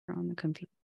I'm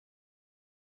confused.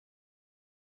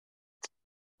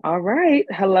 All right.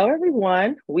 Hello,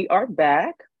 everyone. We are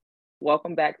back.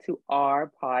 Welcome back to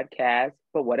our podcast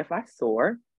for What If I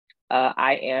Soar?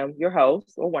 I am your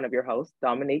host, or one of your hosts,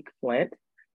 Dominique Flint,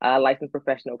 licensed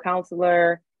professional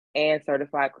counselor and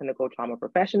certified clinical trauma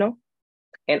professional,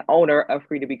 and owner of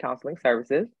Free to Be Counseling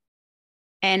Services.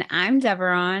 And I'm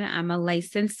Deveron. I'm a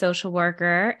licensed social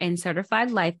worker and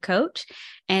certified life coach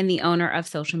and the owner of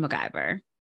Social MacGyver.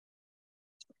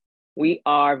 We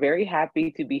are very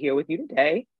happy to be here with you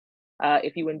today.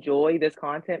 If you enjoy this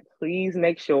content, please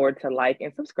make sure to like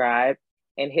and subscribe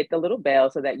and hit the little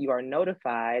bell so that you are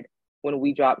notified when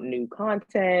we drop new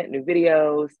content, new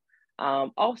videos.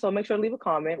 Also, make sure to leave a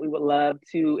comment. We would love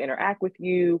to interact with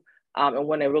you and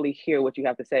want to really hear what you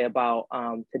have to say about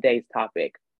today's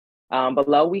topic.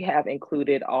 Below, we have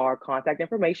included our contact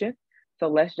information. So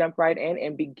let's jump right in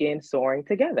and begin soaring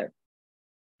together.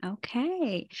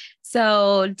 Okay.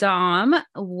 So, Dom,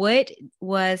 what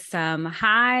was some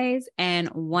highs and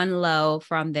one low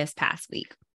from this past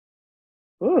week?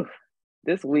 Ooh,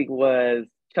 this week was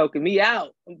choking me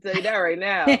out. I'm telling you that right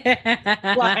now.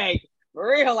 Like,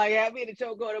 for real, like, had me in the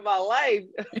chokehold of my life.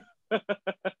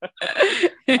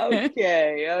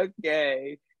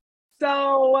 Okay.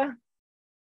 So,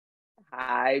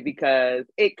 high because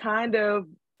it kind of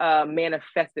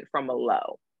manifested from a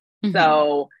low.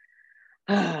 So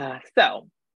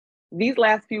these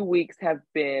last few weeks have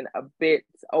been a bit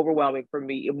overwhelming for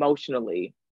me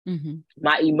emotionally.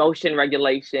 My emotion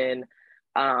regulation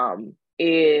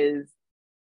is,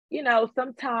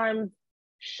 sometimes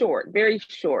short, very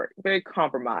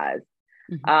compromised.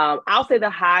 I'll say the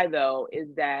high, though, is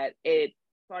that it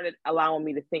started allowing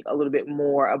me to think a little bit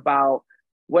more about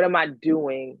what am I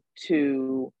doing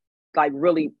to like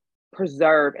really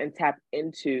preserve and tap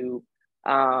into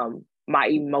my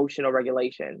emotional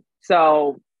regulation.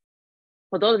 So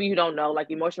for those of you who don't know, like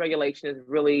emotion regulation is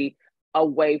really a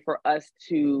way for us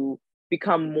to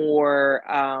become more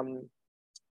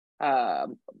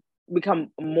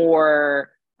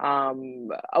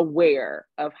aware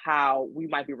of how we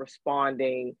might be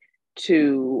responding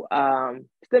to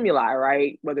stimuli,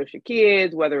 right? Whether it's your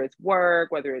kids, whether it's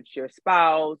work, whether it's your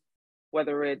spouse,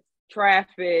 whether it's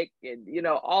traffic, and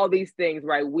all these things,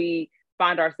 right? We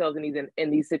find ourselves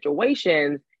in these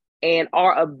situations, and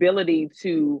our ability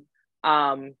to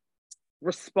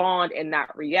respond and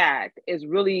not react is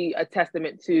really a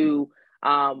testament to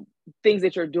things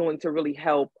that you're doing to really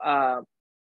help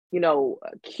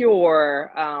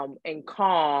cure and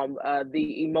calm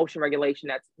the emotion regulation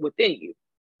that's within you.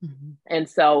 And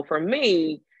so for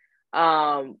me,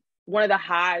 one of the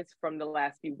highs from the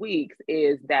last few weeks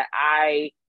is that I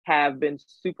have been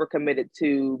super committed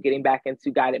to getting back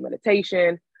into guided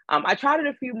meditation. I tried it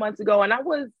a few months ago, and I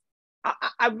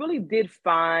really did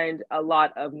find a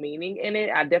lot of meaning in it.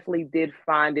 I definitely did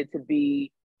find it to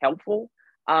be helpful.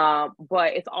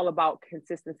 But it's all about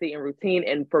consistency and routine.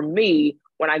 And for me,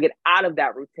 when I get out of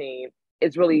that routine,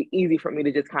 it's really easy for me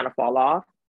to just kind of fall off.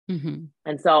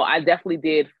 And so I definitely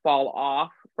did fall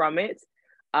off from it.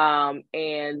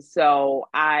 And so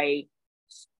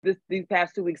these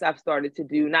past 2 weeks I've started to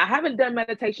do, now I haven't done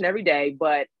meditation every day,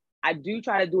 but I do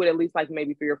try to do it at least like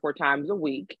maybe 3 or 4 times a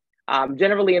week,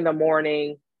 generally in the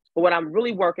morning. But what I'm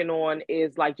really working on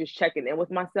is like just checking in with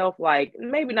myself, like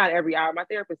maybe not every hour. My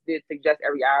therapist did suggest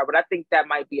every hour, but I think that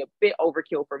might be a bit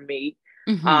overkill for me.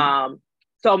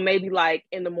 So maybe like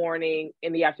in the morning,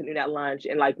 in the afternoon, at lunch,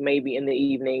 and like maybe in the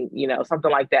evening, something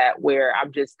like that, where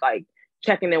I'm just like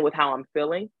checking in with how I'm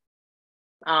feeling.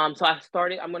 So I'm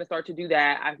going to start to do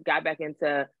that. I got back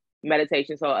into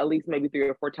meditation. So at least maybe 3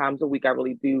 or 4 times a week, I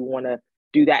really do want to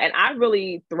do that. And I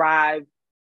really thrive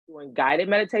doing guided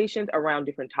meditations around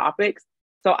different topics.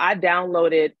 So I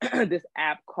downloaded this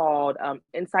app called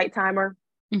Insight Timer,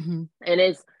 and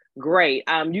it's great.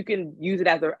 You can use it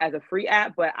as a free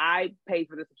app, but I paid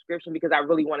for the subscription because I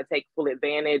really want to take full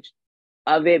advantage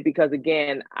of it. Because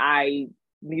again, I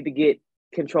need to get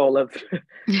control of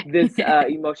this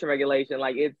emotion regulation.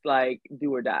 Like it's like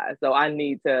do or die. So I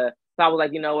need to. So I was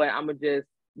like, you know what? I'm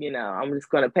just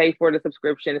gonna pay for the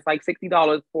subscription. It's like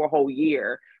 $60 for a whole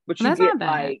year, but you get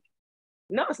like.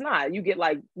 No, it's not. You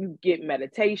get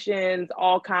meditations,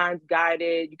 all kinds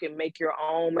guided. You can make your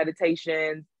own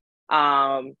meditations.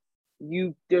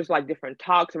 There's like different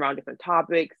talks around different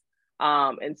topics.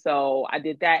 And so I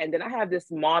did that. And then I have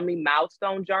this mommy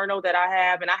milestone journal that I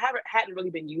have, and I hadn't really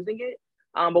been using it.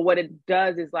 But what it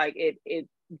does is like it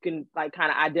you can like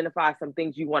kind of identify some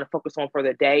things you want to focus on for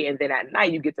the day. And then at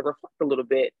night you get to reflect a little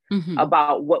bit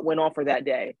about what went on for that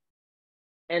day.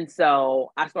 And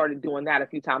so I started doing that a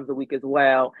few times a week as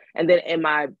well. And then in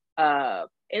my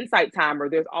insight timer,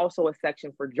 there's also a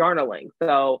section for journaling.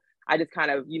 So I just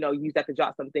kind of, use that to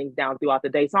jot some things down throughout the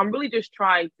day. So I'm really just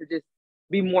trying to just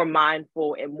be more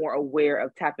mindful and more aware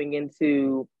of tapping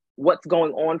into what's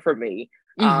going on for me.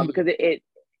 Because it,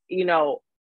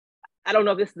 I don't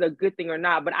know if this is a good thing or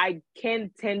not, but I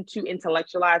can tend to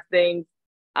intellectualize things.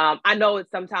 I know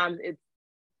sometimes it's,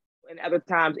 and other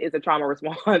times it's a trauma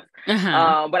response.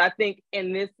 But I think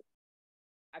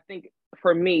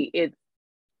for me, it's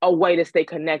a way to stay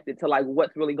connected to like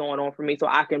what's really going on for me, so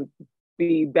I can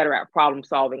be better at problem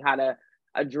solving, how to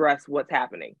address what's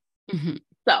happening.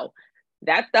 So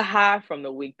that's the high from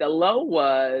the week. The low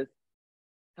was,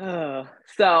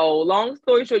 so long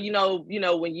story short,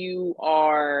 when you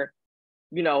are,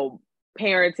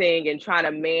 parenting and trying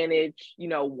to manage,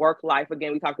 work life.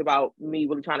 Again, we talked about me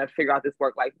really trying to figure out this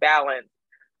work-life balance.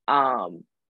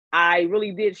 I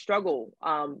really did struggle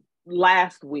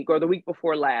last week or the week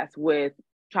before last with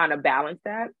trying to balance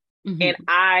that. And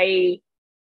I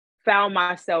found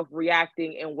myself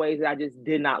reacting in ways that I just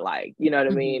did not like. You know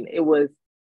what I mean? It was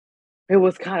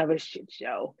kind of a shit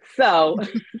show. So,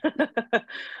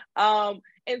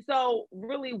 and so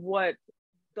really what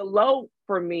the low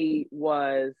for me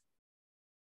was,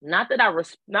 not that I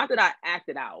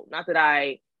acted out, not that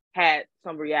I had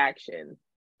some reaction,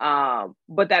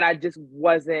 but that I just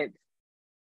wasn't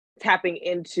tapping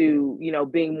into,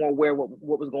 being more aware of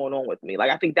what was going on with me. Like,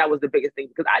 I think that was the biggest thing,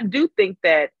 because I do think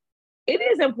that it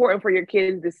is important for your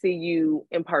kids to see you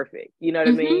imperfect. You know what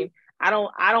I mean? I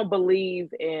don't believe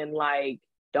in like,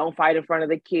 don't fight in front of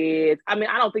the kids. I mean,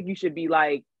 I don't think you should be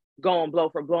like going blow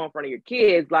for blow in front of your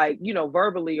kids, like,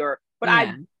 verbally but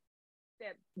yeah.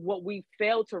 That what we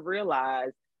fail to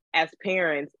realize as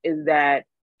parents is that,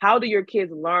 how do your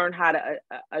kids learn how to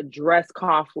address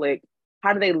conflict?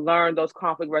 How do they learn those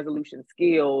conflict resolution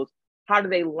skills? How do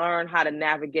they learn how to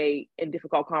navigate in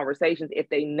difficult conversations if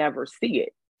they never see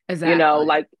it? Exactly.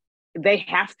 Like they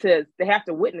have to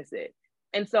witness it.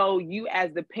 And so you,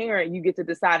 as the parent, you get to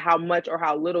decide how much or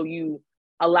how little you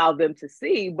allow them to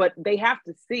see, but they have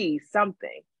to see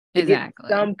something to get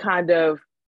some kind of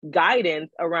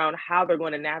guidance around how they're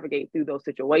going to navigate through those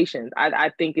situations.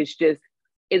 I think it's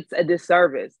a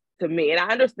disservice to me. And I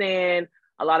understand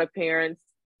a lot of parents,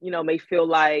 may feel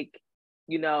like,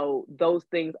 those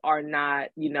things are not,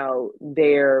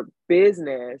 their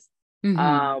business.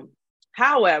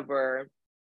 However,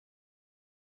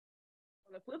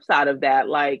 on the flip side of that,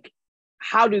 like,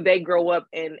 how do they grow up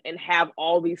and have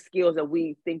all these skills that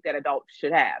we think that adults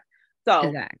should have?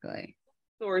 So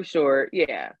story short,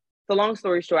 yeah. So long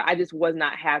story short, I just was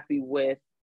not happy with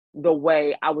the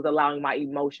way I was allowing my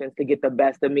emotions to get the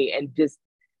best of me. And just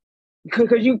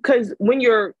because when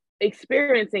you're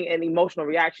experiencing an emotional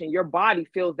reaction, your body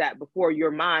feels that before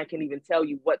your mind can even tell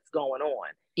you what's going on.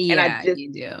 Yeah,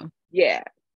 you do. Yeah.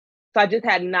 So I just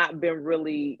had not been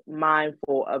really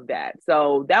mindful of that.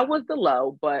 So that was the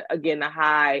low. But again, the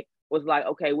high was like,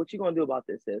 okay, what you going to do about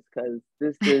this? Because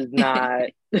this is not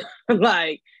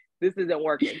like, this isn't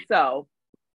working. So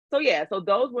yeah, so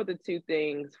those were the two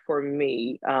things for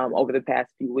me over the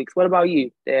past few weeks. What about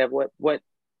you, Deb? What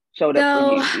showed up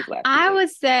for you these last I weeks? would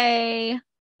say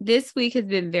this week has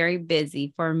been very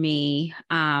busy for me,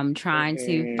 trying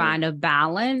to find a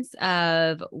balance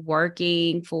of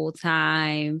working full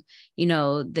time,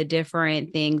 the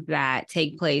different things that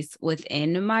take place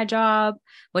within my job,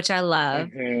 which I love.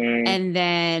 And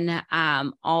then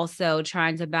also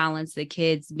trying to balance the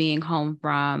kids being home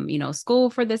from, school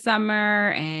for the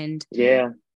summer, and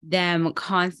them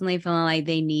constantly feeling like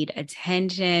they need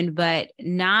attention, but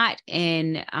not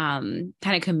in kind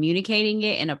of communicating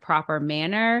it in a proper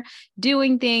manner,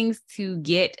 doing things to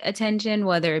get attention,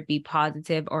 whether it be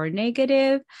positive or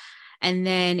negative. And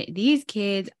then these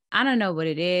kids, I don't know what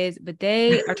it is, but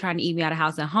they are trying to eat me out of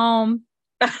house and home.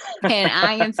 And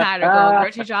I am tired of going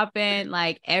grocery shopping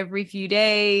like every few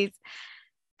days.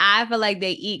 I feel like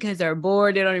they eat because they're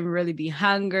bored. They don't even really be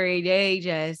hungry. They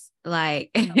just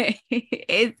like,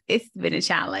 it's been a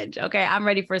challenge. Okay. I'm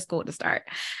ready for school to start.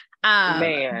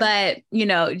 But,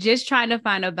 just trying to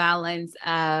find a balance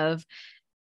of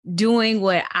doing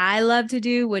what I love to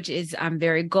do, which is I'm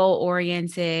very goal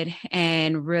oriented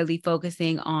and really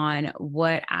focusing on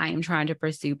what I am trying to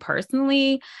pursue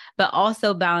personally, but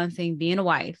also balancing being a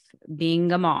wife,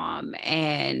 being a mom,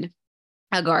 and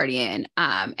a guardian.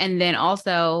 And then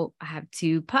also I have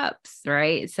 2 pups,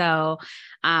 right? So,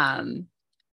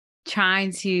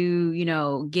 trying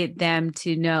to, get them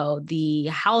to know the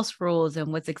house rules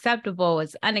and what's acceptable,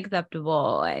 what's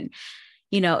unacceptable. And,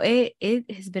 it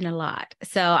has been a lot.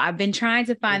 So I've been trying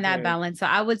to find that balance. So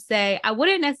I would say, I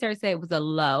wouldn't necessarily say it was a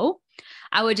low.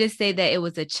 I would just say that it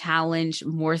was a challenge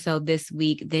more so this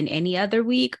week than any other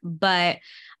week. But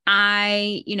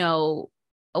one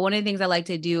of the things I like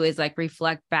to do is like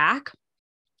reflect back.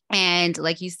 And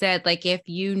like you said, like if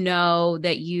you know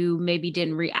that you maybe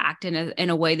didn't react in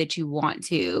a way that you want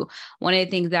to, one of the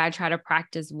things that I try to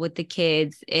practice with the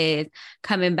kids is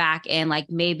coming back and like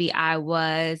maybe I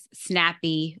was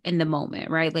snappy in the moment,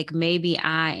 right? Like maybe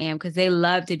I am, because they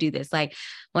love to do this. Like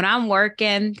when I'm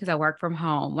working, because I work from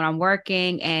home, when I'm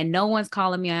working and no one's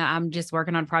calling me, I'm just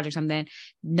working on a project, something,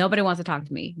 nobody wants to talk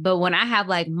to me. But when I have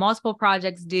like multiple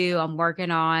projects due, I'm working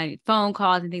on phone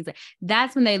calls and things like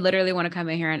that's when they literally want to come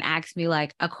in here and ask me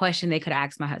like a question they could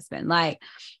ask my husband. Like,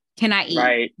 can I eat?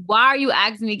 Right. Why are you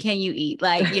asking me, can you eat?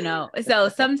 Like, so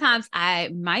sometimes I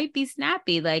might be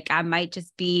snappy. Like I might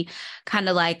just be kind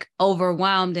of like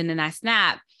overwhelmed and then I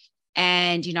snap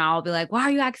and, I'll be like, why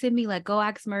are you asking me? Like, go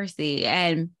ask Mercy.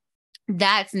 And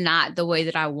that's not the way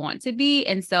that I want to be.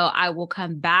 And so I will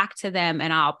come back to them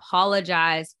and I'll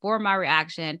apologize for my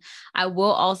reaction. I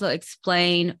will also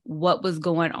explain what was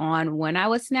going on when I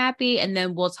was snappy. And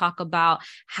then we'll talk about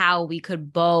how we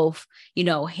could both,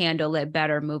 handle it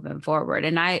better moving forward.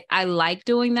 And I like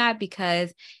doing that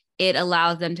because it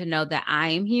allows them to know that I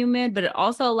am human, but it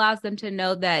also allows them to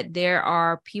know that there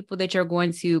are people that you're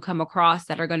going to come across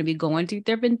that are going to be going through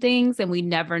different things. And we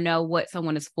never know what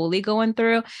someone is fully going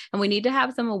through. And we need to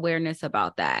have some awareness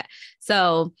about that.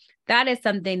 So that is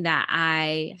something that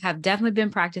I have definitely been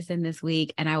practicing this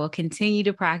week and I will continue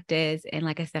to practice. And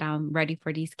like I said, I'm ready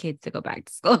for these kids to go back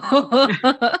to school.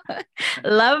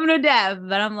 Love them to death.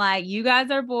 But I'm like, you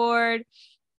guys are bored.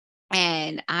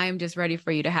 And I'm just ready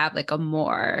for you to have like a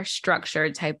more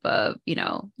structured type of,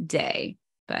 day.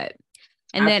 But,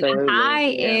 and Absolutely.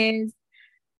 then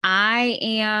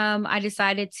I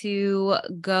decided to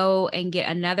go and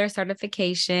get another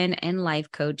certification in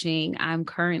life coaching. I'm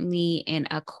currently in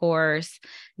a course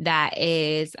that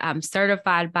is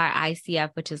certified by ICF,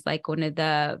 which is like one of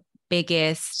the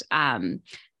biggest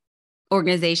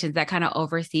organizations that kind of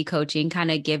oversee coaching, kind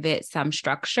of give it some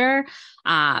structure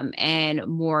and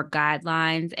more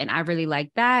guidelines. And I really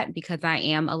like that because I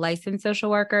am a licensed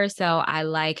social worker. So I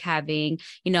like having,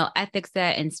 ethics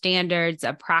set and standards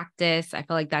of practice. I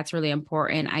feel like that's really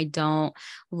important. I don't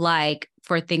like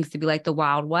for things to be like the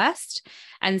Wild West.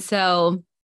 And so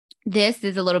this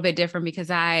is a little bit different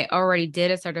because I already did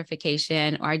a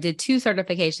certification, or I did 2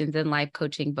 certifications in life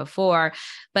coaching before,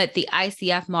 but the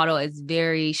ICF model is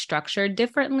very structured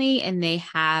differently and they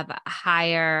have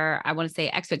higher, I want to say,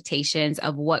 expectations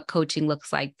of what coaching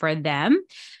looks like for them.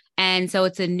 And so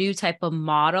it's a new type of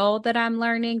model that I'm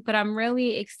learning, but I'm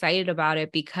really excited about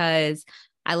it because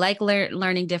I like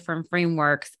learning different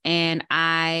frameworks and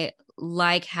I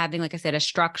like having, like I said, a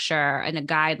structure and a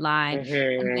guideline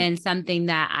and something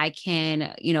that I can,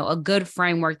 a good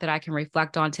framework that I can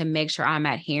reflect on to make sure I'm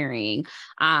adhering.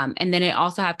 And then it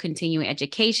also have continuing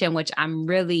education, which I'm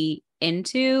really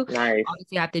into. Nice.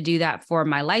 Obviously, I have to do that for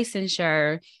my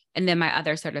licensure and then my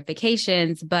other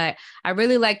certifications. But I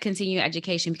really like continuing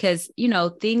education because,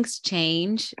 things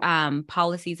change,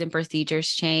 policies and procedures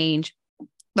change.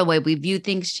 The way we view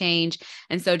things change.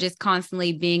 And so just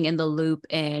constantly being in the loop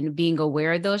and being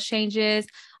aware of those changes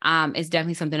is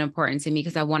definitely something important to me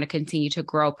because I want to continue to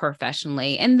grow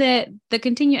professionally. And the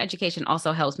continued education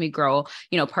also helps me grow,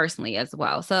 personally as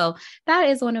well. So that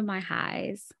is one of my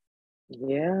highs.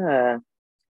 Yeah.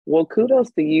 Well,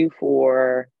 kudos to you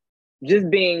for just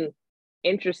being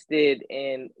interested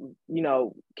in,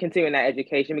 continuing that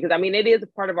education because it is a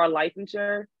part of our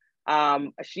licensure.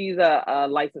 She's a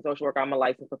licensed social worker. I'm a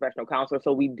licensed professional counselor.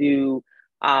 So we do,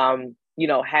 have,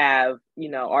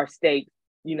 our state,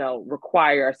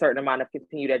 require a certain amount of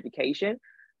continued education.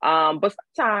 But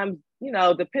sometimes,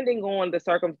 depending on the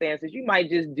circumstances, you might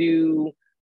just do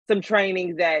some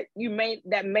trainings that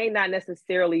may not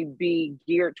necessarily be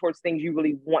geared towards things you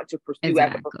really want to pursue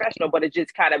as a professional, but it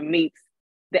just kind of meets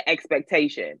the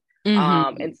expectation.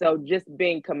 And so just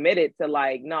being committed to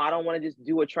like, no, I don't want to just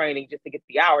do a training just to get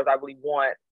the hours. I really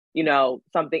want,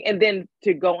 something. And then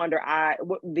to go under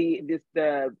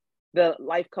the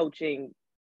life coaching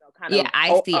kind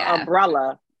of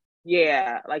umbrella.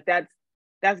 Yeah. Like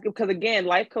that's because again,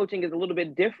 life coaching is a little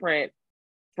bit different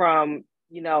from,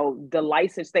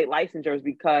 the state licensures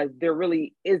because there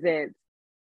really isn't,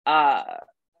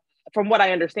 from what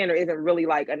I understand, there isn't really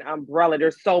like an umbrella.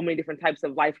 There's so many different types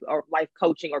of life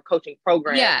coaching or coaching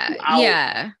programs.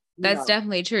 Yeah. That's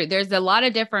definitely true. There's a lot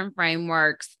of different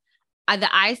frameworks. The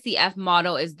ICF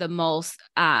model is the most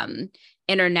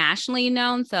internationally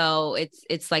known. So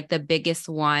it's like the biggest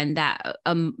one that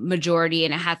a majority,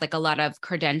 and it has like a lot of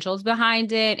credentials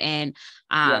behind it. And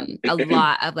Yeah. a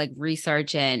lot of like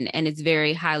research and it's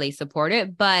very highly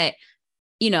supported. But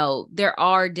there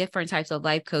are different types of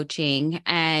life coaching.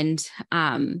 And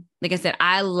like I said,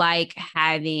 I like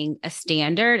having a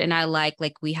standard, and I like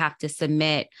we have to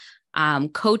submit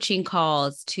coaching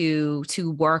calls to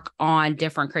work on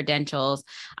different credentials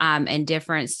and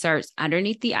different certs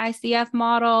underneath the ICF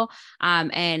model.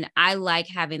 And I like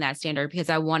having that standard because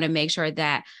I want to make sure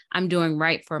that I'm doing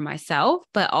right for myself,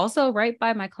 but also right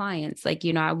by my clients.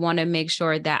 I want to make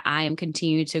sure that I am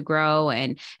continuing to grow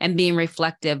and being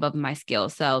reflective of my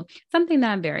skills. So something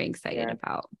that I'm very excited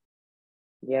about.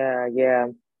 Yeah. Yeah.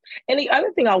 And the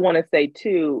other thing I want to say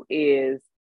too is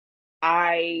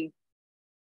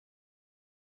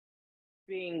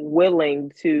being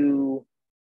willing to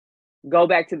go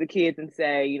back to the kids and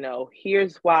say,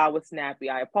 here's why I was snappy.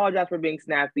 I apologize for being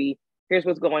snappy. Here's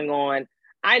what's going on.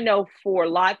 I know for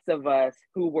lots of us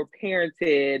who were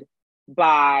parented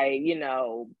by,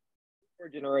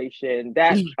 generation,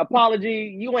 that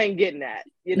apology, you ain't getting that.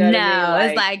 You know what I mean?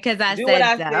 It's like, because I do said what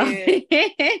I so. said.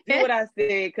 Do what I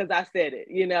said because I said it,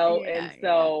 and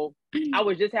so I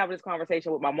was just having this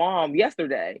conversation with my mom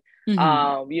yesterday,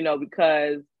 because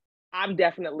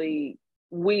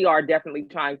we are definitely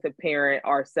trying to parent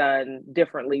our son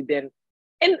differently than,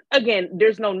 and again,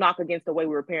 there's no knock against the way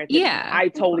we were parented. Yeah. I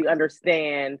totally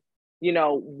understand,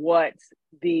 what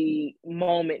the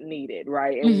moment needed,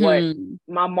 right? And what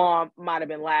my mom might have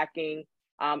been lacking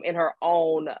in her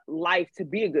own life to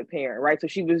be a good parent, right? So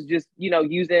she was just,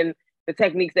 using the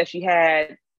techniques that she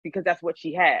had because that's what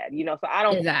she had, so I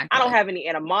don't have any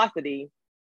animosity.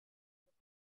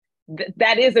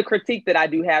 That is a critique that I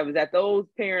do have, is that those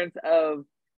parents of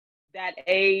that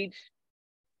age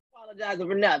apologizing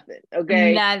for nothing.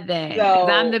 Okay. Nothing. So,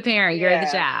 I'm the parent, you're the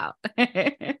child.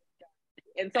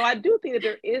 And so I do think that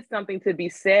there is something to be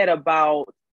said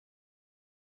about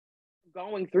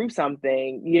going through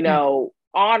something,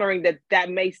 honoring that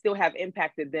may still have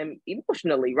impacted them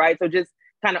emotionally, right? So just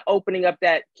kind of opening up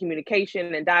that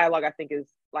communication and dialogue, I think, is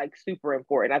super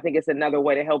important. I think it's another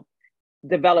way to help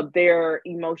develop their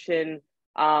emotional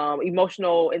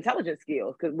intelligence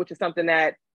skills, which is something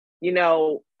that,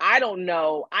 I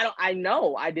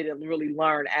know I didn't really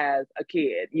learn as a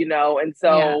kid, and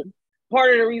so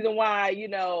part of the reason why,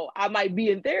 I might be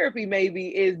in therapy maybe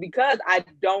is because I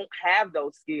don't have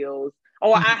those skills,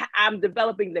 or I'm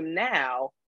developing them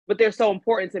now, but they're so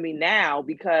important to me now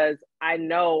because I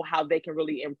know how they can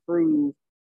really improve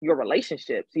your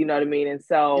relationships, you know what I mean? And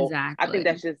so I think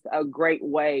that's just a great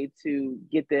way to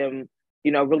get them,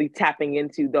 really tapping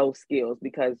into those skills,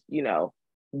 because,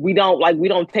 we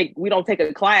don't take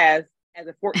a class as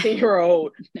a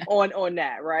 14-year-old on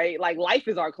that, right? Life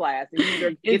is our class, and you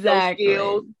either get those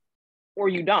skills or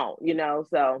you don't,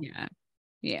 so.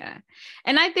 Yeah.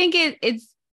 And I think it's,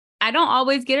 I don't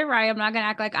always get it right. I'm not going to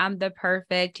act like I'm the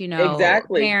perfect,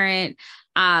 parent.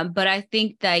 But I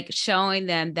think showing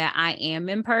them that I am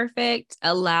imperfect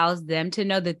allows them to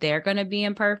know that they're going to be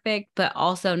imperfect, but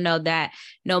also know that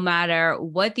no matter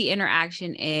what the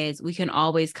interaction is, we can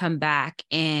always come back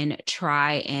and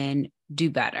try and do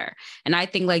better. And I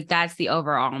think that's the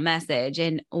overall message.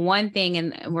 And one thing,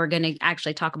 and we're going to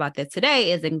actually talk about this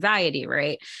today, is anxiety,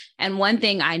 right? And one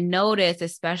thing I noticed,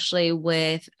 especially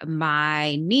with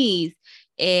my niece,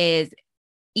 is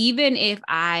even if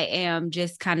I am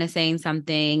just kind of saying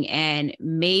something and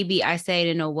maybe I say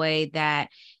it in a way that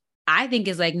I think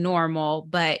is normal,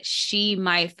 but she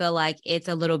might feel like it's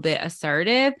a little bit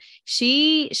assertive,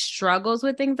 she struggles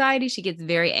with anxiety. She gets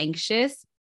very anxious.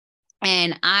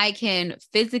 And I can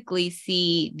physically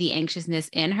see the anxiousness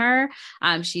in her.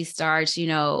 She starts,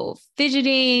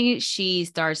 fidgeting. She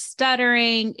starts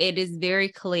stuttering. It is very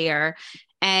clear.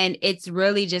 And it's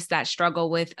really just that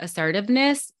struggle with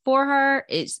assertiveness for her.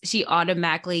 She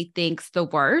automatically thinks the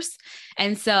worst.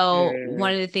 And so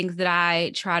one of the things that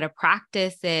I try to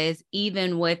practice is,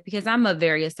 even because I'm a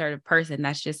very assertive person,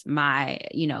 that's just my,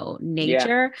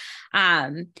 nature.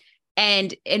 Yeah.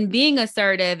 And in being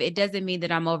assertive, it doesn't mean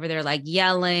that I'm over there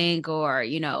yelling or,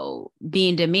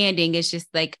 being demanding. It's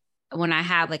just when I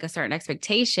have a certain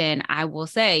expectation, I will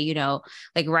say,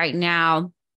 right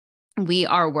now we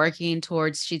are working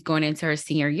towards, she's going into her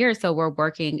senior year. So we're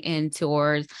working in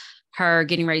towards her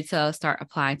getting ready to start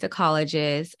applying to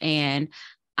colleges. And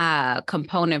a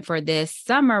component for this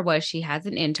summer was she has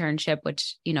an internship,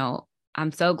 which,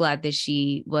 I'm so glad that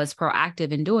she was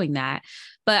proactive in doing that.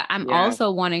 But I'm also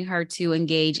wanting her to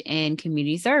engage in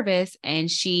community service.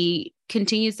 And she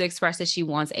continues to express that she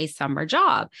wants a summer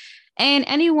job. And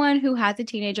anyone who has a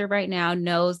teenager right now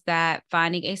knows that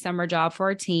finding a summer job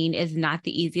for a teen is not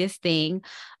the easiest thing.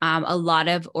 A lot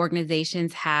of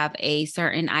organizations have a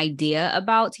certain idea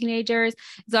about teenagers.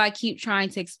 So I keep trying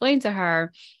to explain to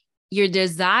her, your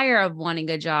desire of wanting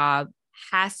a job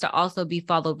has to also be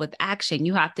followed with action.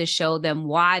 You have to show them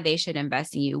why they should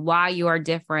invest in you, why you are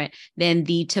different than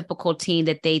the typical teen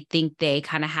that they think they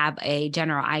kind of have a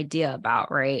general idea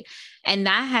about, right? And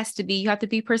that has to be, you have to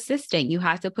be persistent. You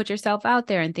have to put yourself out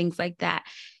there and things like that.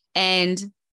 And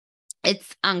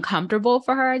it's uncomfortable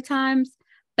for her at times,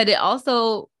 but it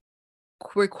also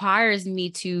requires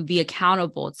me to be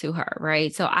accountable to her,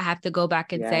 right? So I have to go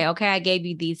back and say, okay, I gave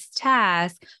you these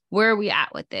tasks. Where are we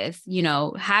at with this? You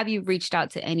know, have you reached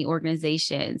out to any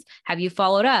organizations? Have you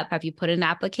followed up? Have you put in an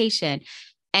application?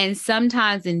 And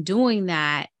sometimes in doing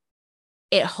that,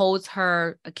 it holds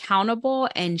her accountable,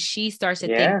 and she starts to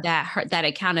think that that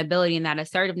accountability and that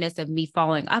assertiveness of me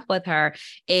following up with her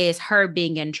is her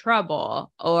being in trouble,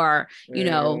 or, you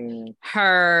know,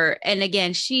 her. And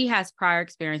again, she has prior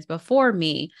experience before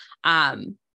me.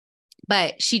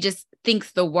 But she just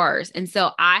thinks the worst. And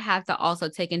so I have to also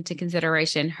take into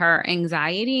consideration her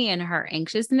anxiety and her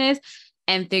anxiousness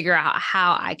and figure out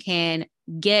how I can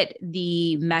get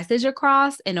the message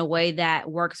across in a way that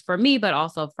works for me, but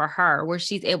also for her, where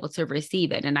she's able to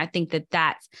receive it. And I think that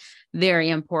that's very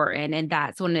important. And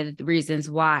that's one of the reasons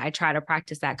why I try to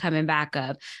practice that coming back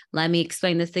of, let me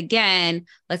explain this again.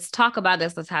 Let's talk about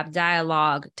this. Let's have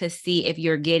dialogue to see if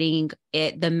you're getting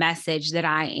it, the message that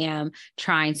I am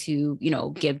trying to, you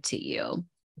know, give to you.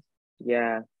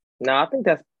 Yeah. No, I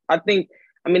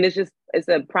mean, it's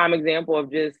a prime example of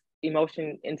just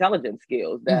emotion intelligence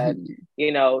skills that,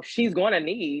 you know, she's going to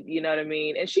need, you know what I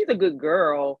mean? And she's a good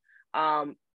girl.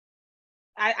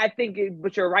 I think,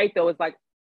 but you're right though. It's like,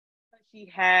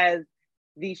 she has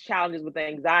these challenges with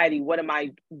anxiety. What am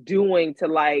I doing to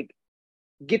like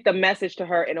get the message to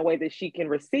her in a way that she can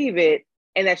receive it?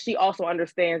 And that she also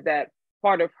understands that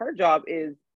part of her job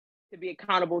is to be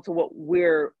accountable to what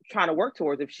we're trying to work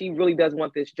towards. If she really does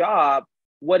want this job,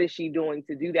 what is she doing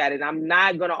to do that? And I'm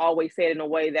not going to always say it in a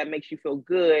way that makes you feel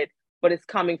good, but it's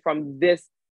coming from this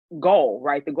goal,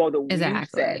 right? The goal that we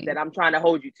set that I'm trying to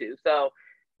hold you to. So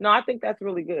no, I think that's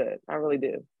really good. I really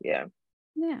do. Yeah.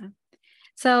 Yeah.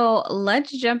 So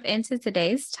let's jump into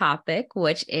today's topic,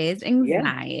 which is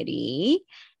anxiety.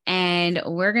 And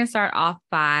we're going to start off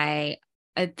by,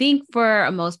 I think for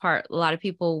the most part, a lot of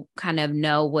people kind of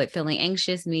know what feeling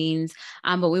anxious means,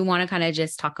 but we want to kind of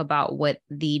just talk about what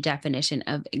the definition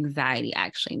of anxiety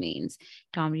actually means.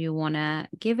 Tom, you want to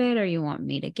give it, or you want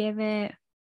me to give it?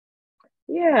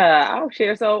 Yeah, I'll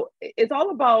share. So it's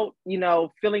all about, you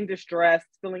know, feeling distressed,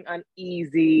 feeling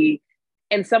uneasy.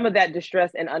 And some of that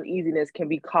distress and uneasiness can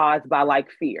be caused by like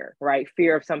fear, right?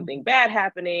 Fear of something bad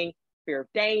happening, fear of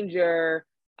danger,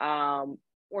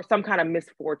 or some kind of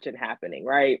misfortune happening,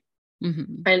 right?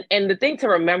 And the thing to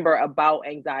remember about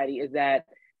anxiety is that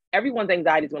everyone's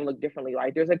anxiety is going to look differently.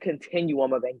 Like there's a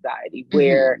continuum of anxiety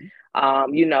where,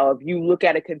 you know, if you look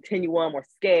at a continuum or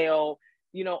scale,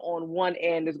 you know, on one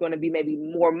end, there's going to be maybe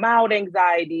more mild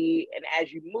anxiety. And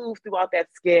as you move throughout that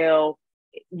scale,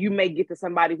 you may get to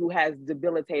somebody who has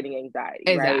debilitating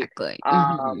anxiety, right?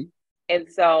 And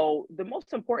so the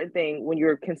most important thing when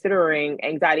you're considering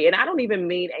anxiety, and I don't even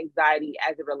mean anxiety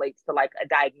as it relates to like a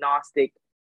diagnostic,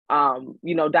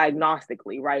 you know,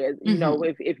 diagnostically, right? You know,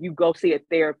 if you go see a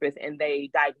therapist and they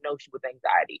diagnose you with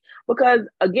anxiety, because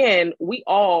again, we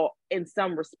all in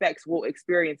some respects will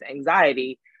experience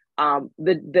anxiety. I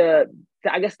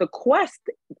guess the quest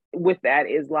with that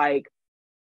is like,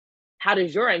 how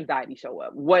does your anxiety show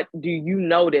up? What do you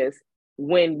notice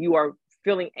when you are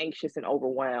feeling anxious and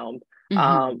overwhelmed?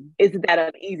 Is it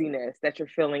that uneasiness that you're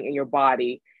feeling in your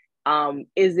body?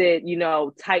 Is it, you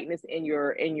know, tightness in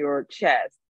your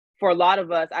chest? For a lot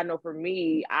of us, I know for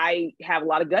me, I have a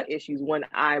lot of gut issues when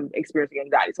I'm experiencing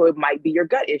anxiety. So it might be your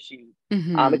gut issues.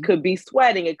 It could be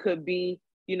sweating. It could be,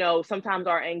 you know, sometimes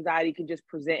our anxiety can just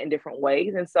present in different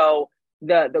ways. And so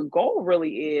the goal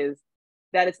really is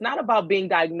that it's not about being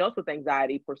diagnosed with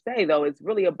anxiety per se, though. It's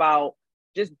really about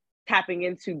just tapping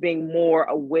into being more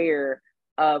aware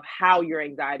of how your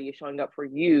anxiety is showing up for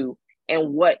you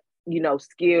and what, you know,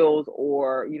 skills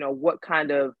or, you know, what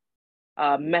kind of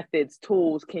methods,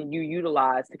 tools can you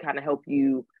utilize to kind of help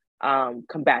you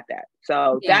combat that.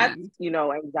 So that's, you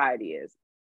know, anxiety is.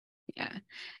 Yeah.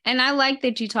 And I like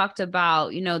that you talked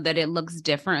about, that it looks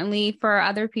differently for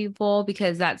other people,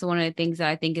 because that's one of the things that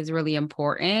I think is really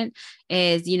important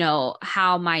is,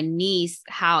 how my niece,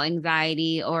 how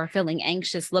anxiety or feeling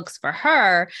anxious looks for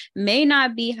her may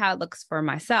not be how it looks for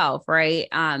myself. Right.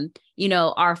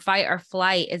 Our fight or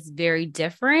flight is very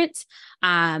different.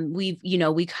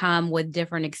 We come with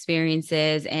different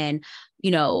experiences, and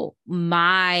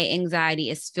my anxiety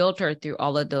is filtered through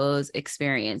all of those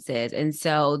experiences. And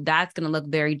so that's going to look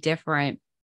very different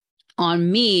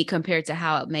on me compared to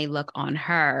how it may look on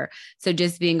her. So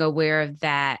just being aware of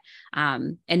that,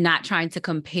 and not trying to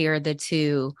compare the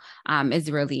two, is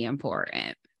really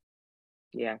important.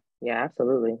 Yeah. Yeah,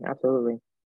 absolutely. Absolutely.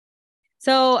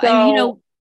 So, and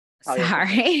So, oh, yes,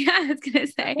 sorry, I was going to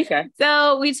that's say. okay.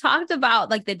 So we talked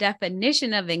about like the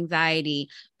definition of anxiety,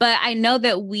 but I know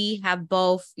that we have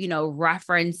both,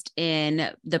 referenced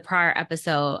in the prior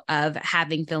episode of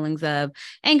having feelings of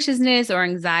anxiousness or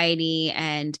anxiety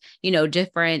and,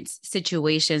 different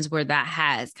situations where that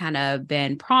has kind of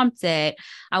been prompted.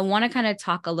 I want to kind of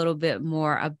talk a little bit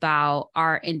more about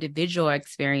our individual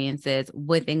experiences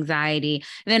with anxiety,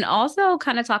 and then also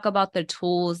kind of talk about the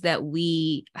tools that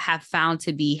we have found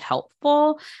to be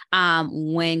helpful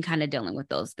when kind of dealing with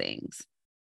those things.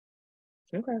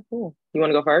 Okay, cool. You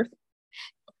want to go first?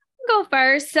 Go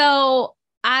first. So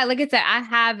like I said, I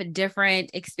have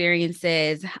different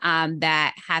experiences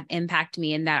that have impacted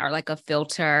me and that are like a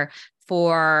filter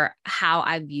for how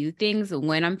I view things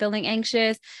when I'm feeling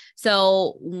anxious.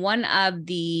 So one of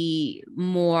the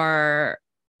more,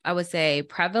 I would say,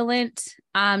 prevalent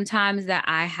times that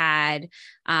I had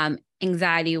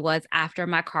anxiety was after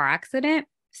my car accident.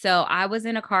 So I was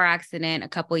in a car accident a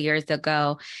couple years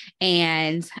ago,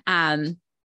 and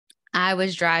I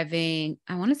was driving,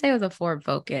 I want to say it was a Ford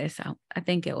Focus. I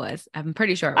think it was. I'm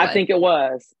pretty sure it I was. think it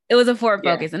was. It was a Ford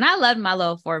Yeah. Focus. And I loved my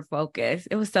little Ford Focus.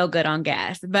 It was so good on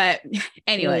gas. But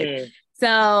anyways, Mm.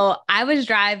 so I was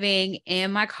driving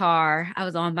in my car. I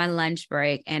was on my lunch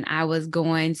break, and I was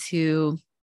going to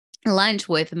lunch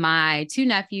with my two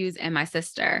nephews and my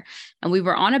sister. And we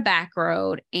were on a back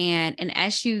road, and an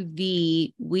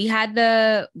SUV, we had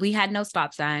no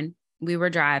stop sign. We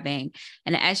were driving,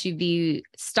 and an SUV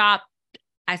stopped.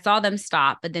 I saw them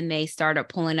stop, but then they started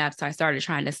pulling up. So I started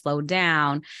trying to slow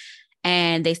down,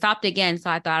 and they stopped again. So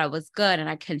I thought it was good. And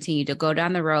I continued to go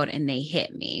down the road, and they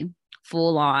hit me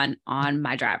full on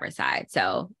my driver's side.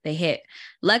 So they hit.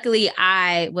 Luckily,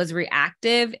 I was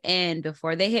reactive and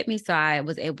before they hit me, so I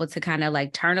was able to kind of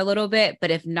like turn a little bit.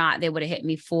 But if not, they would have hit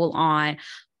me full on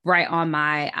right on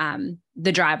my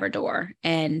the driver door,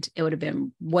 and it would have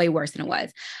been way worse than it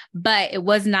was. But it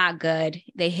was not good.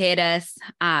 They hit us.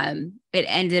 It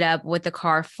ended up with the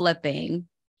car flipping,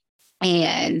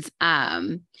 and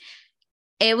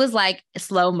it was like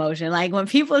slow motion. Like when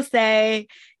people say,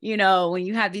 when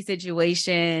you have these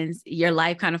situations, your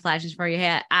life kind of flashes before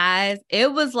your eyes.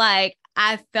 It was like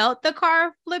I felt the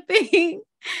car flipping,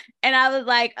 and I was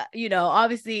like,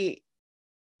 obviously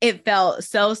it felt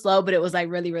so slow, but it was like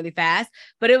really, really fast.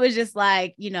 But it was just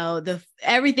like,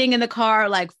 everything in the car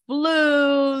like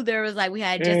flew. There was like, we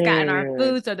had just gotten our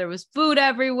food. So there was food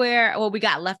everywhere. Well, we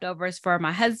got leftovers for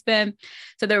my husband.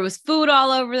 So there was food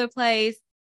all over the place.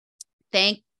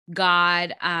 Thank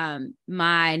God.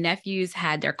 My nephews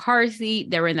had their car seat.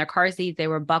 They were in their car seats. They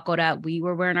were buckled up. We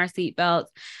were wearing our seatbelts.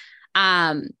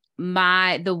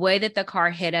 The way that the car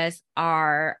hit us,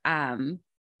 our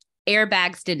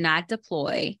airbags did not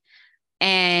deploy.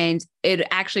 And it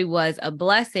actually was a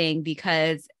blessing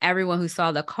because everyone who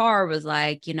saw the car was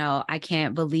like, I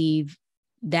can't believe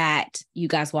that you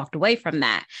guys walked away from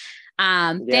that.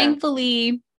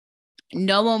 Thankfully,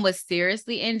 no one was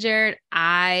seriously injured.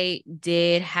 I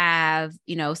did have,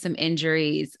 some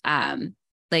injuries.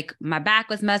 Like my back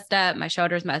was messed up, my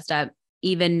shoulders messed up.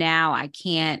 Even now, I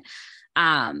can't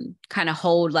kind of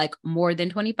hold like more than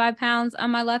 25 pounds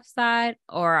on my left side,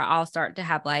 or I'll start to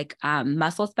have like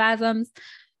muscle spasms.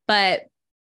 But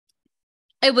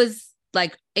it was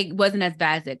like, it wasn't as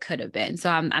bad as it could have been. So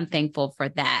I'm thankful for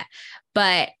that.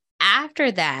 But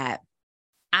after that,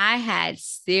 I had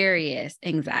serious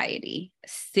anxiety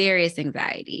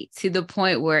to the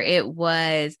point where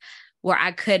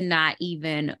I could not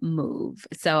even move.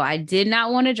 So I did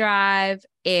not want to drive.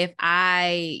 If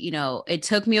it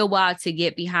took me a while to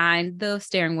get behind the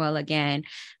steering wheel again.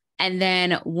 And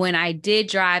then when I did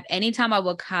drive, anytime I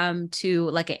would come to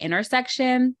like an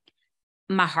intersection,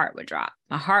 my heart would drop.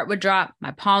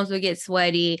 My palms would get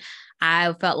sweaty.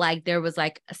 I felt like there was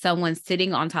like someone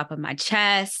sitting on top of my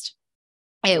chest.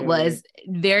 It was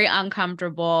very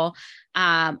uncomfortable.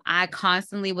 I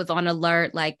constantly was on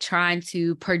alert, like trying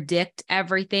to predict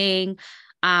everything.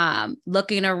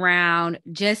 looking around,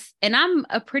 and I'm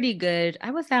I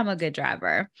would say I'm a good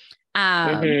driver.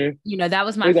 That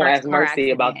was my We're gonna first ask car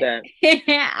Mercy about accident.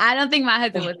 that. I don't think my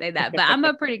husband would say that, but I'm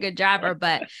a pretty good driver.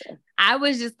 But I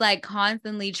was just like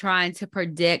constantly trying to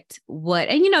predict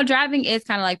and driving is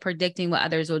kind of like predicting what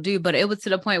others will do, but it was to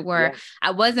the point where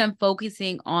I wasn't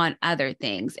focusing on other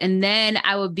things. And then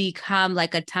I would become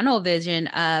like a tunnel vision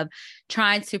of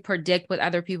trying to predict what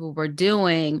other people were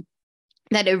doing,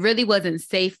 that it really wasn't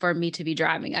safe for me to be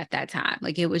driving at that time.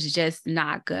 Like it was just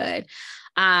not good.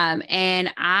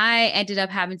 And I ended up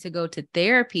having to go to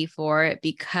therapy for it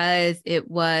because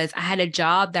I had a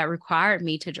job that required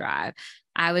me to drive.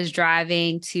 I was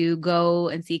driving to go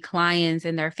and see clients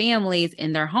and their families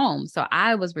in their homes. So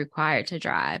I was required to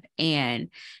drive. And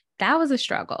that was a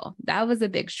struggle. That was a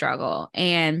big struggle.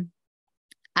 And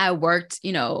I worked,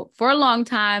 for a long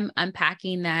time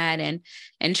unpacking that and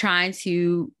trying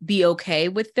to be okay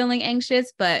with feeling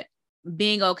anxious, but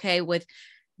being okay with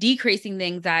decreasing the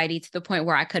anxiety to the point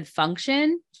where I could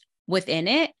function within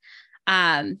it.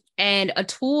 And a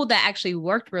tool that actually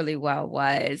worked really well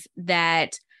was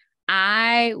that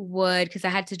because I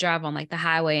had to drive on like the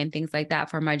highway and things like that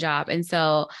for my job. And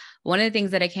so one of the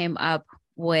things that I came up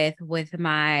with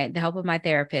the help of my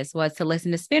therapist was to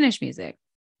listen to Spanish music.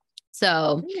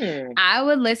 So I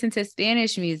would listen to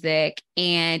Spanish music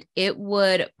and it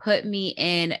would put me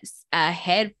in a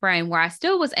head frame where I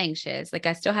still was anxious. Like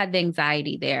I still had the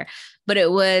anxiety there, but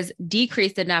it was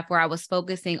decreased enough where I was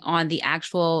focusing on the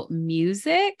actual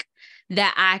music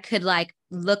that I could like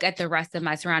look at the rest of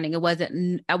my surrounding.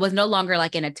 I was no longer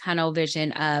like in a tunnel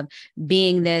vision of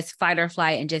being this fight or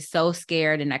flight and just so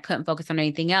scared and I couldn't focus on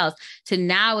anything else, to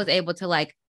now I was able to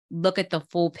like look at the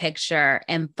full picture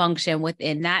and function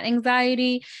within that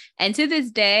anxiety. And to this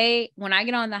day, when I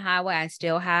get on the highway, I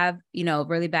still have,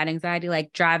 really bad anxiety,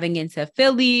 like driving into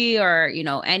Philly or,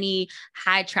 any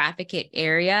high traffic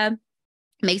area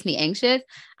makes me anxious.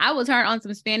 I will turn on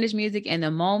some Spanish music in the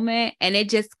moment and it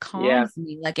just calms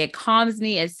me. Like it calms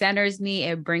me, it centers me,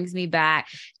 it brings me back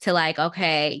to like,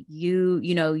 okay,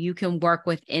 you can work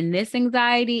within this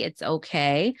anxiety. It's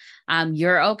okay.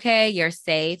 You're okay. You're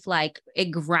safe. Like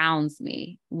it grounds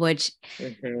me, which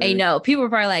people are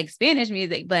probably like Spanish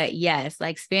music, but yes,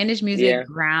 like Spanish music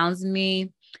grounds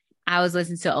me. I was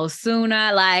listening to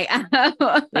Osuna, like I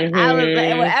was like,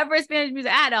 whatever Spanish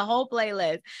music. I had a whole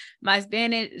playlist, my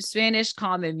Spanish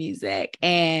calming music,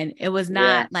 and it was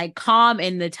not like calm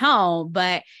in the tone,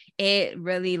 but it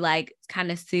really like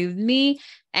kind of soothed me.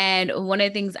 And one of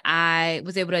the things I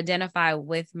was able to identify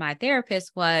with my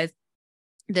therapist was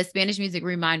the Spanish music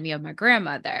reminded me of my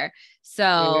grandmother.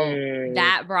 So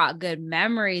that brought good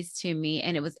memories to me,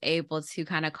 and it was able to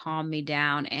kind of calm me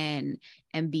down and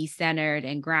be centered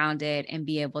and grounded and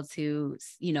be able to,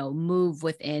 move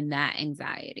within that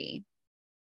anxiety.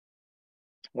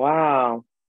 Wow.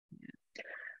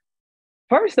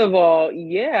 First of all,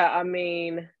 I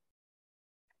mean,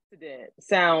 accident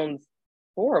sounds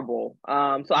horrible.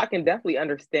 So I can definitely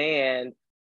understand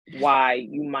why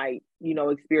you might,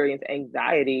 experience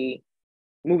anxiety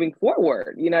moving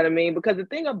forward. You know what I mean? Because the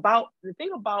thing about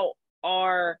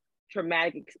our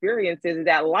traumatic experiences is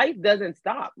that life doesn't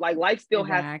stop. Like life still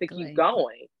has to keep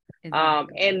going.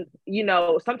 And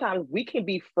sometimes we can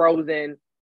be frozen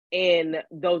in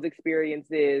those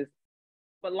experiences,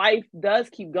 but life does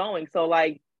keep going. So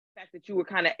like the fact that you were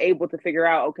kind of able to figure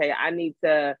out, okay, I need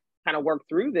to kind of work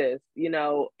through this,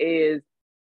 is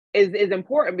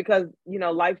important, because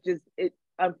life just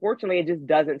unfortunately it just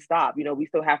doesn't stop. We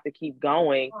still have to keep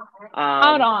going.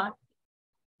 Hold on.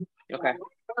 Okay.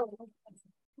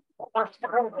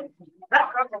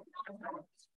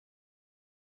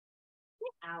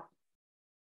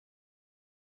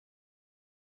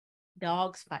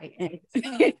 Dogs fighting.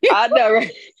 I know,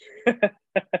 right?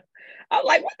 I'm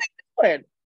like, what they doing?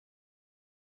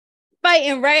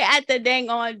 Fighting right at the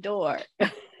dang on door.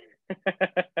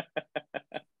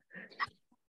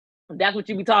 That's what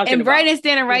you be talking and about. And Brayden's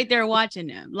standing right there watching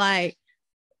them. Like,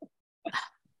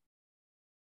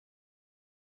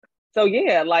 so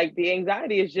like the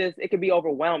anxiety is just, it can be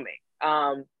overwhelming.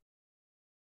 So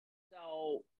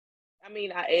I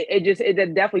mean,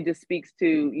 it definitely just speaks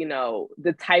to,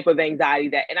 the type of anxiety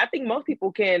that, and I think most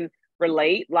people can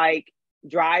relate, like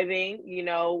driving,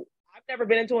 I've never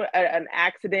been into an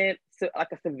accident,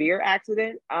 like a severe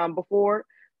accident before.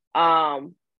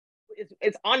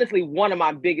 It's honestly one of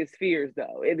my biggest fears,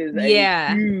 though. It is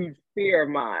a huge fear of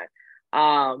mine.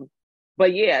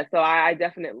 But so I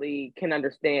definitely can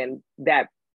understand that,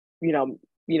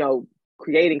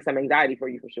 creating some anxiety for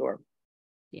you for sure.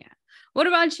 Yeah. What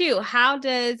about you? How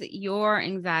does your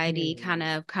anxiety kind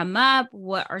of come up?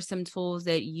 What are some tools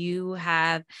that you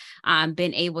have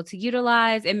been able to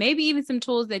utilize, and maybe even some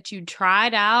tools that you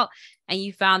tried out and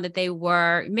you found that they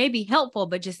were maybe helpful,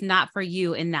 but just not for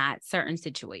you in that certain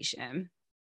situation?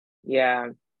 Yeah.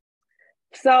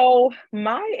 So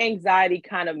my anxiety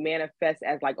kind of manifests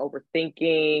as like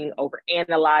overthinking,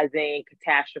 overanalyzing,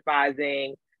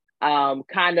 catastrophizing,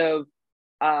 kind of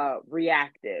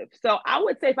reactive. So I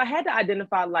would say if I had to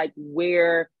identify like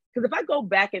where, because if I go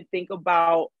back and think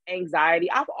about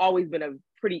anxiety, I've always been a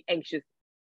pretty anxious,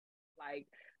 like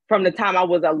from the time I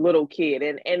was a little kid.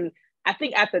 And I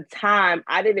think at the time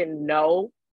I didn't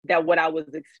know that what I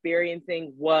was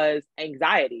experiencing was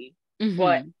anxiety.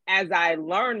 But Hmm. as I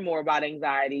learned more about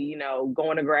anxiety,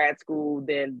 going to grad school,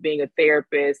 then being a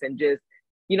therapist, and just,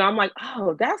 I'm like,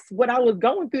 oh, that's what I was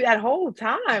going through that whole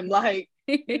time. Like,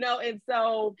 and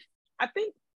so I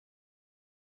think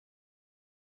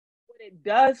what it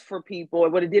does for people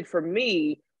and what it did for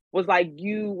me was like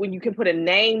when you can put a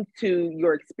name to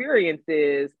your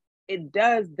experiences, it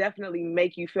does definitely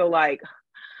make you feel like,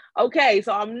 okay,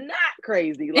 so I'm not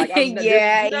crazy. Like I'm not, this,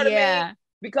 Yeah, you know what I mean? yeah.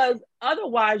 Because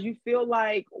otherwise you feel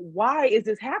like, why is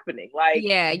this happening? Like,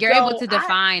 Yeah, you're able so to I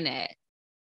define it.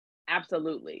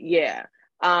 absolutely, yeah.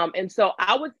 And so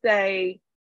I would say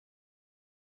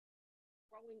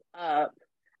growing up,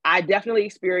 I definitely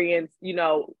experienced,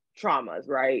 traumas,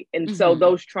 right? And so Mhm.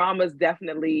 those traumas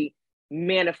definitely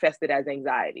manifested as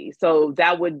anxiety. So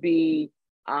that would be,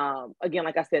 again,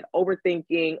 like I said,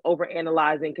 overthinking,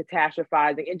 overanalyzing,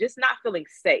 catastrophizing, and just not feeling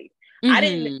safe. I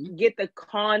didn't Mhm. get the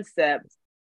concept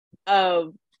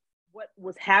of what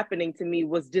was happening to me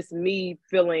was just me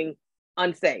feeling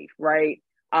unsafe, right?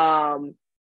 There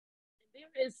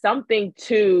is something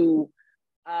to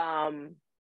um,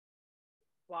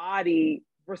 body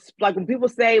like when people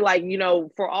say like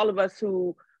for all of us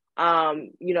who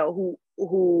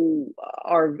who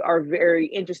are very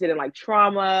interested in like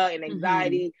trauma and Mhm.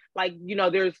 anxiety, like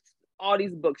there's all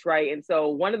these books, right? And so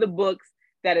one of the books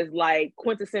that is like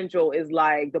quintessential is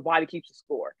like The Body Keeps the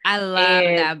Score. I love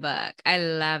And that book. I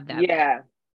love that book. yeah,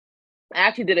 I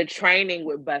actually did a training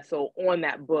with Bessel on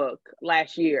that book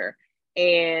last year,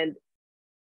 and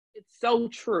it's so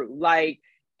true. Like,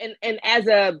 and as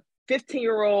a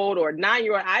 15-year-old or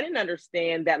 9-year-old, I didn't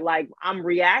understand that like I'm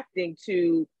reacting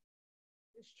to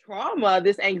this trauma,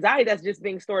 this anxiety that's just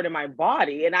being stored in my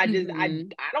body. And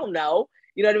Mhm. I don't know.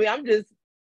 You know what I mean? I'm just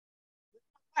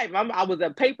I was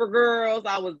a paper girl. So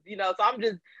I was, so I'm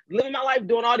just living my life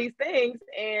doing all these things.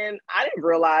 And I didn't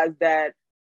realize that,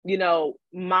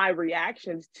 my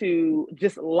reactions to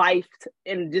just life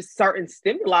and just certain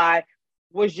stimuli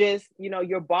was just,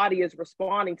 your body is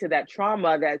responding to that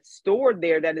trauma that's stored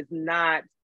there that is not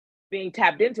being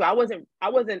tapped into.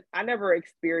 I never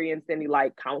experienced any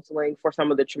like counseling for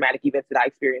some of the traumatic events that I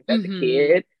experienced as a Mhm.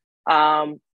 kid.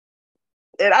 Um,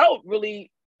 and I don't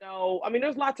really know. I mean,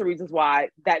 there's lots of reasons why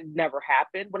that never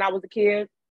happened when I was a kid.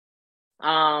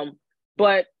 Um,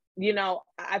 but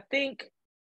I think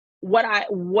what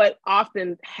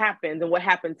often happens and what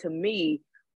happened to me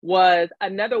was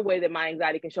another way that my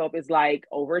anxiety can show up is like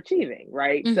overachieving,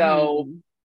 right? So Mhm.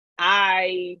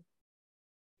 I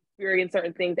experienced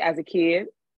certain things as a kid,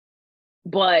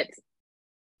 but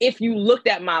if you looked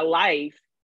at my life,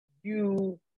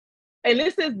 you and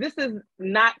this is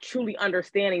not truly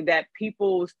understanding that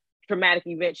people's traumatic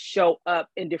events show up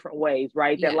in different ways,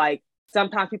 right? That Yeah. like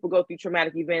sometimes people go through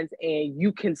traumatic events and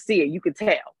you can see it, you can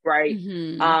tell, right?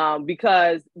 Mhm.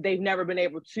 Because they've never been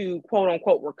able to quote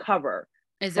unquote recover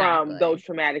from those Exactly.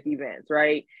 traumatic events,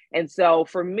 right? And so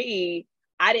for me,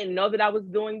 I didn't know that I was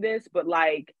doing this, but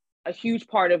like a huge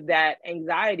part of that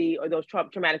anxiety or those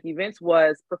traumatic events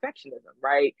was perfectionism,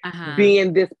 right? Uh-huh.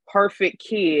 Being this perfect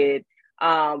kid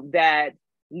that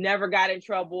never got in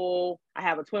trouble. I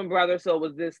have a twin brother, so it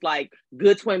was this like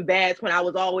good twin, bad twin. I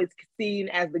was always seen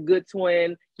as the good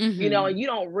twin, and Mhm. you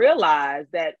don't realize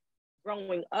that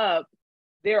growing up,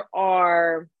 there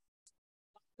are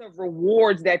of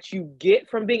rewards that you get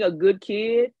from being a good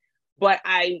kid, but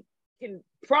I can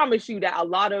promise you that a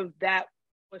lot of that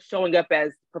was showing up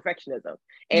as perfectionism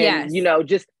and Yes.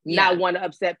 just not Yeah. want to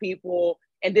upset people,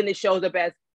 and then it shows up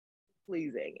as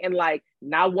pleasing and like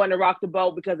not want to rock the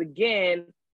boat because again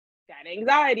that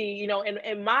anxiety,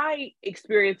 and my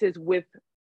experiences with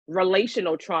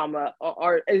relational trauma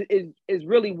is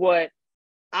really what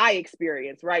I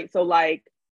experience, right? So like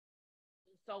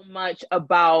so much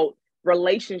about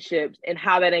relationships and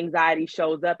how that anxiety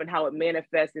shows up and how it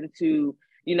manifests into,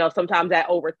 sometimes that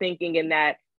overthinking and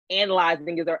that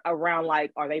analyzing is around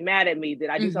like, are they mad at me? Did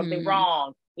I do something Mhm.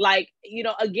 wrong? Like,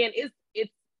 again,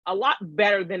 it's a lot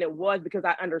better than it was because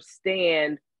I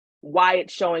understand why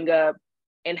it's showing up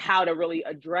and how to really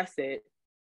address it.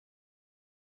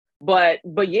 But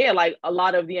yeah, like a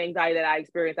lot of the anxiety that I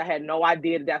experienced, I had no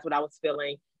idea that that's what I was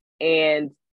feeling.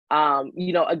 And,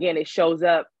 again, it shows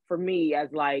up for me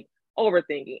as like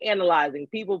overthinking, analyzing,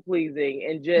 people pleasing,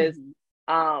 and just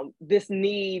this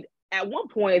need at one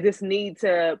point, this need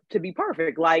to be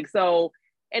perfect. Like, so,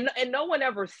 and no one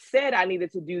ever said I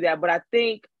needed to do that. But I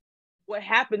think what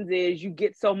happens is you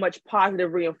get so much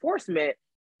positive reinforcement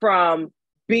from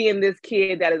being this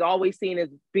kid that is always seen as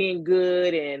being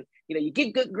good, and you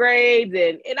get good grades,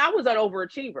 and I was an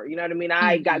overachiever, you know what I mean?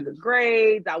 I got good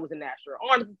grades, I was in National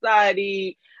Honor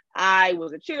Society, I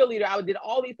was a cheerleader, I did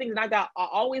all these things, and I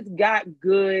always got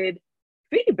good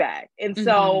feedback. And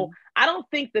so I don't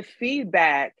think the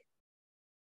feedback,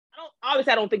 I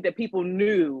don't think that people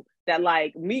knew that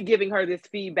like me giving her this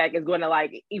feedback is going to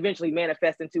like eventually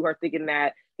manifest into her thinking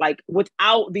that like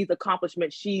without these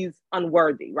accomplishments, she's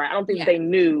unworthy, right? I don't think that they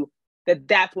knew that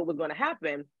that's what was going to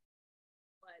happen.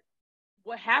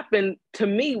 What happened to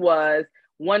me was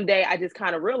one day I just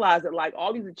kind of realized that like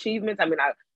all these achievements, I mean,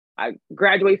 I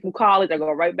graduated from college, I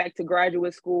go right back to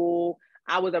graduate school.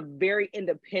 I was a very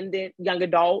independent young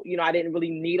adult. I didn't really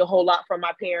need a whole lot from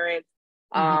my parents.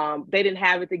 They didn't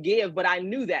have it to give, but I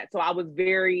knew that. So I was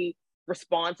very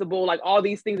responsible, like all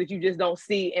these things that you just don't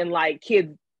see in like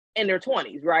kids in their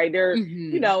 20s, right? They're,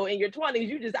 in your 20s,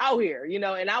 you just out here,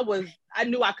 and I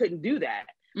knew I couldn't do that.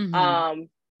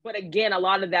 But again, a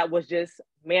lot of that was just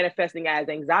manifesting as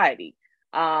anxiety.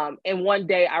 And one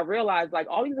day I realized like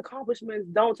all these accomplishments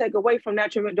don't take away from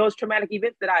those traumatic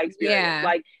events that I experienced. Yeah.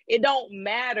 Like it don't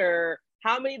matter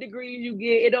how many degrees you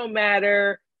get. It don't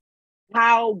matter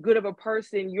how good of a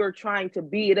person you're trying to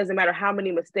be. It doesn't matter how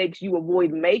many mistakes you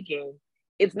avoid making.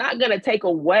 It's not going to take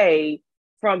away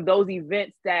from those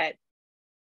events that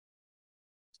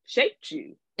shaped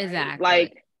you. Exactly.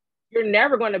 Like you're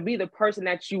never going to be the person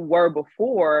that you were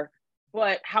before,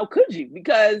 but how could you?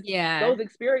 Because those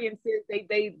experiences,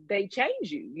 they change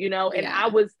you, and I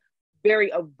was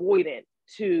very avoidant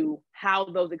to how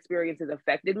those experiences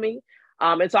affected me.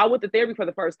 And so I went to therapy for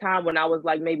the first time when I was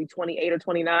like maybe 28 or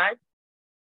 29.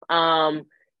 And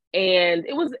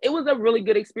it was a really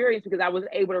good experience because I was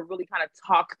able to really kind of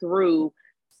talk through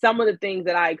some of the things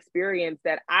that I experienced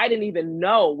that I didn't even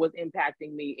know was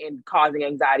impacting me and causing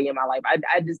anxiety in my life.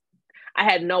 I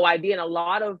had no idea. And a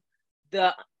lot of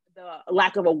the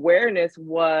lack of awareness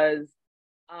was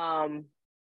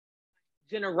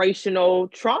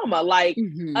generational trauma, like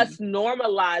us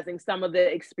normalizing some of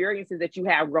the experiences that you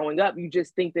have growing up. You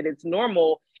just think that it's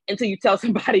normal until you tell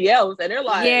somebody else and they're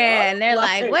like, and they're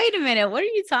like, wait a minute, what are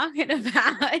you talking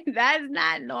about? That's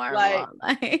not normal. Like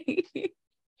when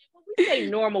we say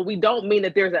normal, we don't mean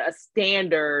that there's a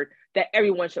standard that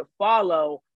everyone should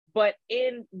follow, but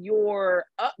in your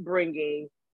upbringing,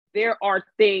 there are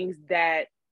things that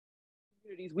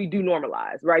communities we do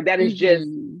normalize, right? That is just,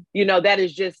 that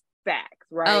is just facts,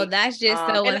 right? Oh, that's just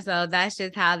so and so. That's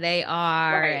just how they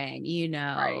are, and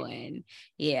and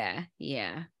yeah.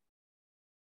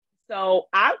 So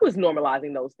I was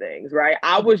normalizing those things, right?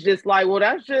 I was just like, well,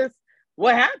 that's just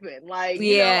what happened. Like,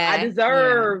 I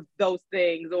deserve those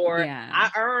things, or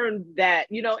I earned that,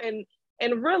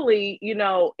 and really,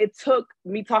 it took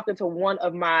me talking to one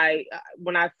of my,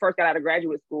 when I first got out of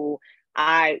graduate school,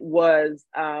 I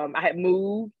had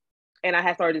moved and I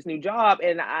had started this new job,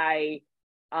 and I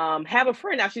have a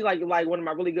friend now. She's like one of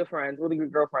my really good friends, really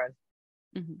good girlfriends.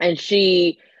 And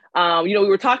she, we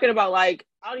were talking about like,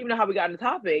 I don't even know how we got on the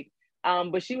topic.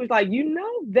 But she was like,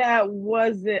 that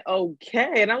wasn't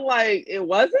okay. And I'm like, it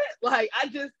wasn't? Like, I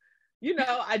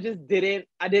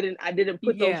didn't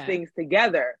put those things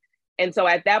together. And so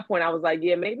at that point I was like,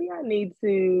 maybe I need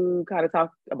to kind of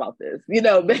talk about this,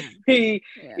 maybe,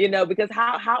 because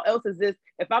how else is this,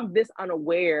 if I'm this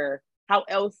unaware, how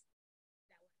else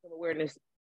awareness,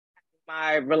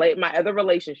 my other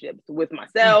relationships with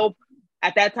myself.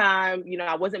 At that time,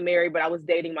 I wasn't married, but I was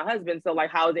dating my husband. So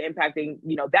like, how is it impacting,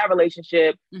 that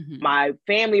relationship, my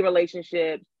family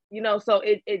relationships, so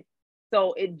it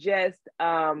just,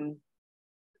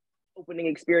 opening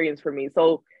experience for me.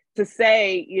 So to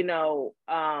say,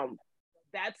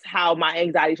 that's how my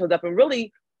anxiety shows up, and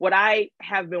really what I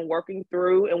have been working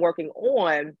through and working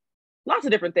on lots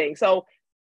of different things. So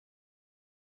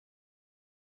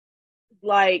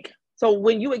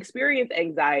when you experience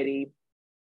anxiety,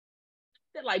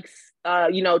 like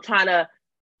trying to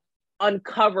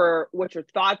uncover what your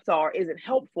thoughts are isn't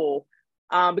helpful,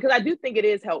 because I do think it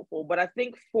is helpful, but I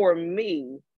think for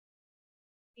me,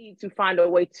 I need to find a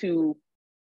way to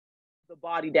the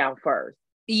body down first.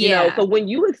 So when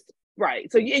you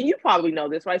Right. So you probably know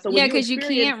this, right? So when Yeah, you because you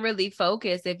experience, can't really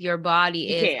focus if your body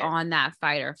you is can't, on that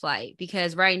fight or flight.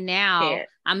 Because right now can't.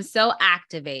 I'm so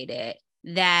activated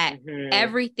that Mm-hmm.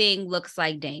 everything looks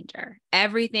like danger.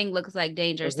 Everything looks like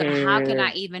danger. So how can I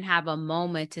Mm-hmm. even have a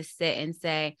moment to sit and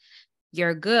say,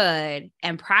 you're good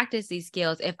and practice these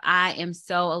skills if I am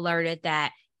so alerted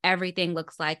that everything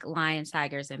looks like lions,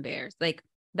 tigers, and bears? Like,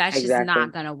 that's just not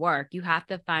Exactly. going to work. You have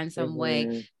to find some way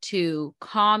Mm-hmm. to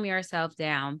calm yourself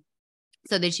down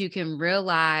so that you can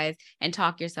realize and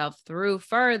talk yourself through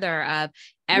further of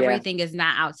Yeah. everything is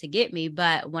not out to get me.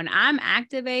 But when I'm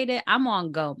activated, I'm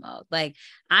on go mode. Like,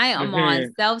 I am on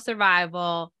Mm-hmm.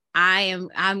 self-survival. I'm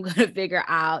going to figure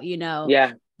out,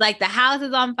 Yeah. like the house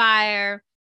is on fire.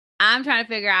 I'm trying to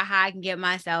figure out how I can get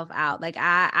myself out. Like,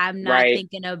 I'm not Right.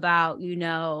 thinking about,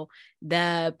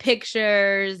 the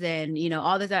pictures and,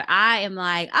 all this. I am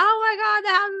like, oh my God,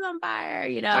 the house is on fire,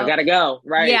 I gotta go. Yeah,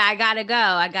 Right. I gotta go.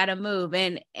 I gotta move.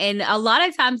 And a lot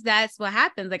of times that's what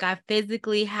happens. Like, I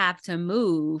physically have to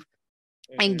move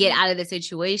and get Mm-hmm. out of the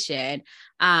situation.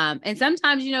 And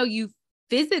sometimes, you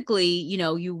physically,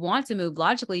 you want to move,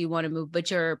 logically you want to move,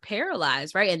 but you're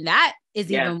paralyzed, right? And that is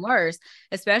Yeah. even worse,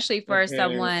 especially for Mm-hmm.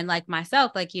 someone like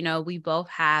myself. Like, we both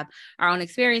have our own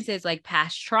experiences, like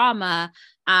past trauma.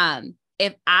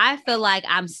 If I feel like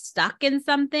I'm stuck in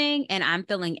something and I'm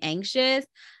feeling anxious,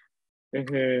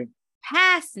 Mm-hmm.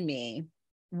 past me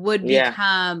would Yeah.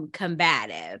 become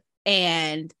combative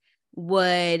and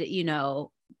would,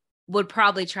 would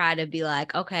probably try to be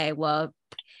like, okay, well,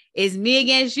 it's me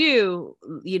against you,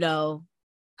 you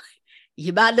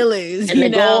about to lose, And the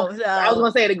goal, I was So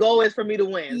gonna say the goal is for me to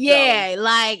win. So yeah,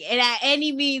 like, and at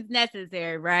any means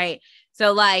necessary, right?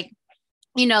 So like,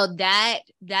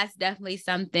 that's definitely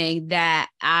something that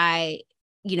I,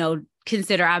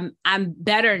 consider I'm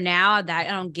better now that I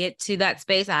don't get to that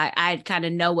space. I kind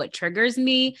of know what triggers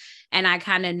me and I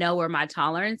kind of know where my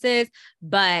tolerance is.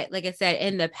 But like I said,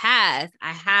 in the past,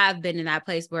 I have been in that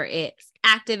place where it's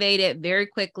activated very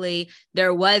quickly.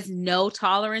 There was no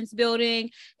tolerance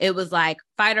building. It was like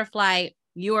fight or flight.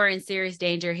 You are in serious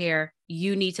danger here.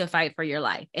 You need to fight for your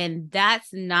life. And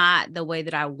that's not the way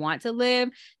that I want to live.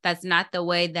 That's not the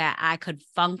way that I could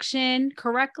function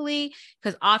correctly.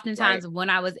 Because right. oftentimes when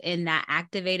I was in that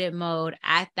activated mode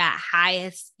at that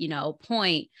highest,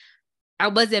 point, I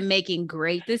wasn't making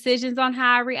great decisions on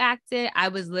how I reacted. I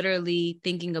was literally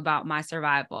thinking about my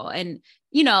survival. And,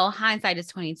 hindsight is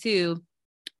 22.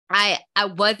 I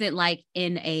wasn't like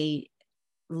in a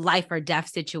life or death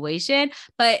situation,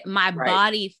 but my Right.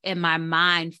 body and my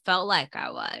mind felt like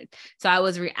I was. So I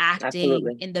was reacting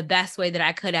Absolutely. in the best way that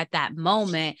I could at that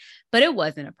moment, but it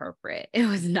wasn't appropriate. It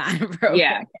was not Yeah.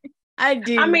 appropriate. I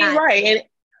do I mean, not right. think.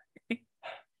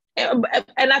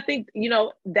 And I think,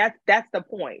 that's the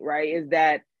point, right? Is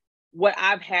that what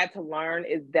I've had to learn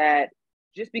is that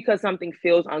just because something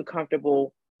feels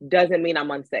uncomfortable doesn't mean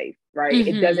I'm unsafe, right?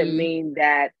 It doesn't Mm-hmm. mean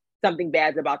that something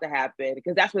bad's about to happen,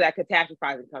 because that's where that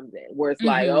catastrophizing comes in, where it's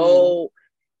like, Mm-hmm. oh,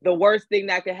 the worst thing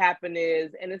that could happen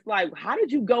is, and it's like, how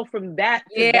did you go from that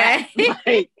to that? Yeah.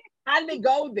 Like, how did it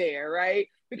go there, right?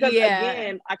 Because Yeah.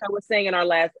 again, like I was saying in our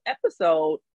last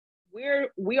episode,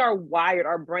 we are wired,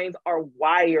 our brains are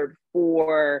wired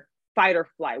for fight or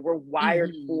flight. We're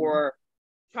wired Mm-hmm. for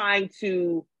trying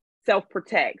to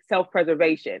self-protect,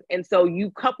 self-preservation. And so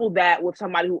you couple that with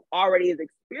somebody who already has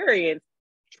experienced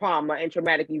trauma and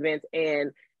traumatic events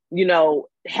and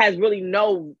has really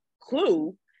no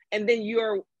clue, and then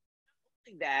you're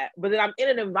that, but then I'm in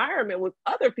an environment with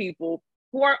other people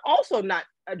who are also not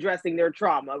addressing their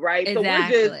trauma, right? So we're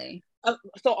just Exactly.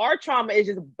 so our trauma is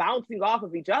just bouncing off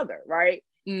of each other, right?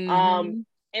 Um, Mm-hmm.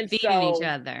 and Feeding each so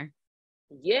other.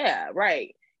 yeah,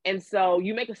 right. And so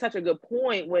you make such a good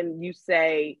point when you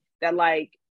say that,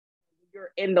 like,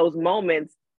 you're in those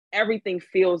moments, everything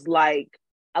feels like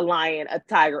a lion, a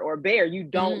tiger, or a bear. You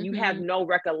have Mm-hmm. no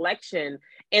recollection.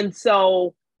 And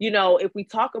so, if we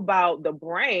talk about the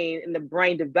brain and the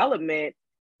brain development,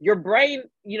 your brain,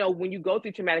 when you go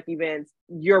through traumatic events,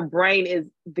 your brain is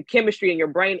the chemistry in your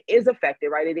brain is affected,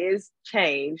 right? It is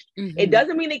changed. It Mm-hmm.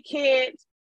 doesn't mean it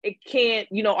can't,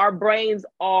 our brains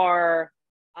are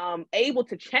able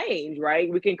to change,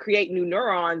 right? We can create new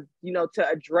neurons, to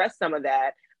address some of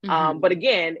that. But Mm-hmm.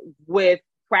 again, with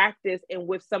practice and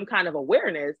with some kind of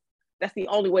awareness, that's the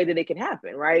only way that it can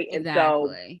happen, right? And so,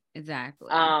 Exactly.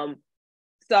 Exactly. um,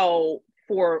 so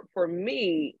for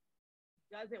me,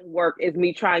 doesn't work is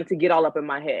me trying to get all up in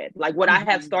my head. Like what I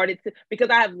have Mm-hmm. started to, because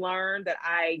I have learned that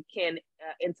I can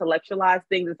intellectualize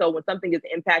things, and so when something is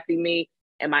impacting me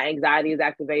and my anxiety is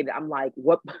activated, I'm like,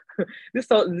 what? This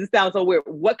sounds so weird.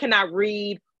 What can I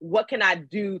read? what can I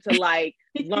do to like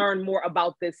learn more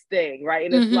about this thing, right?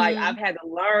 And it's like I've had to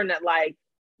learn that like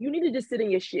you need to just sit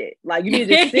in your shit. Like you need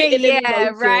to just sit in the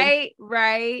emotion.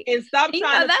 Right. And stop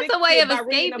trying to that's fix a way it of by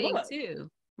reading a escaping book.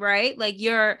 too, right? Like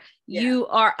you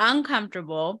are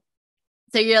uncomfortable.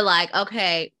 So you're like,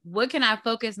 okay, what can I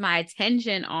focus my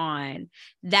attention on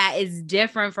that is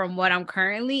different from what I'm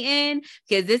currently in?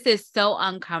 Because this is so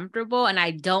uncomfortable and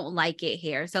I don't like it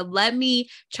here. So let me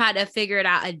try to figure it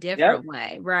out a different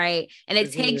way, right? And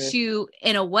it takes you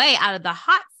in a way out of the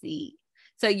hot seat.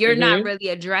 So you're not really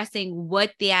addressing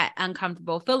what that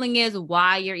uncomfortable feeling is,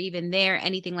 why you're even there,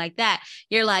 anything like that.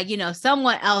 You're like,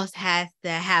 someone else has to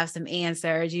have some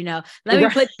answers, let me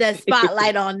put the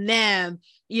spotlight on them.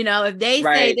 If they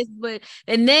say this would,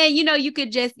 and then, you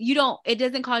could just, it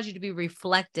doesn't cause you to be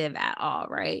reflective at all.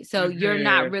 Right. So you're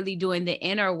not really doing the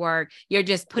inner work. You're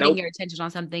just putting your attention on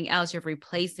something else. You're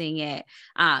replacing it.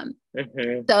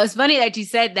 So it's funny that you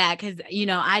said that because,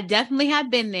 I definitely have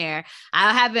been there.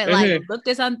 I haven't like looked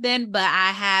at something, but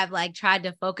I have like tried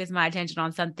to focus my attention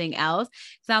on something else.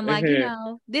 So I'm like,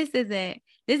 this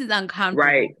is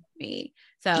uncomfortable for me.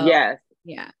 So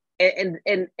yeah.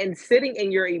 And sitting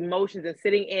in your emotions and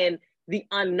sitting in the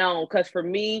unknown. Because for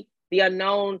me, the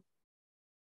unknown,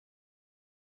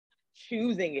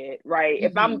 choosing it, right?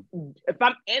 If I'm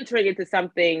entering into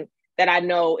something that I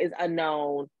know is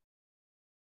unknown,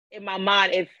 in my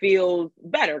mind, it feels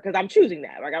better because I'm choosing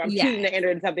that. Like I'm choosing to enter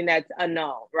into something that's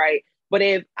unknown, right? But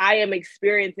if I am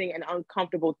experiencing an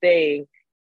uncomfortable thing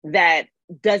that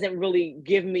doesn't really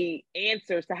give me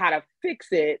answers to how to fix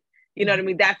it, you know what I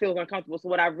mean? That feels uncomfortable. So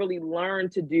what I've really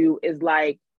learned to do is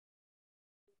like,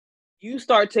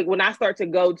 when I start to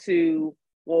go to,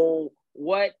 well,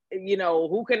 what,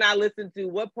 who can I listen to?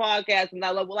 What podcast? And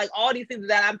I love, like all these things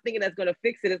that I'm thinking that's going to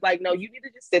fix it. It's like, no, you need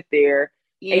to just sit there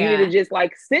and you need to just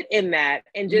like sit in that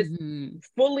and just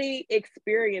fully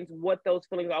experience what those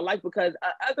feelings are like. Because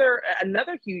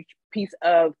another huge piece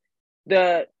of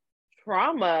the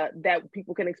trauma that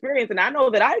people can experience, and I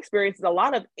know that I experienced a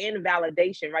lot of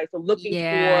invalidation, right? So looking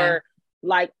for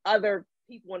like other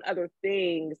people and other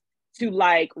things to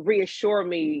like reassure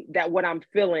me that what I'm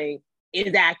feeling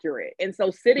is accurate. And so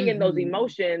sitting in those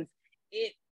emotions,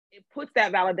 it puts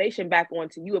that validation back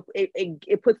onto you.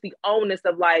 It puts the onus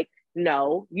of like,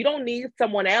 no, you don't need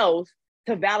someone else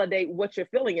to validate what you're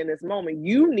feeling in this moment.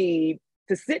 You need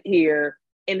to sit here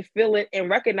and feel it and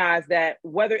recognize that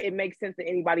whether it makes sense to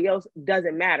anybody else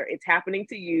doesn't matter. It's happening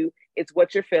to you. It's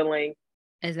what you're feeling.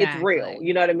 Exactly. It's real.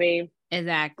 You know what I mean?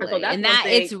 Exactly. And that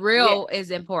it's real is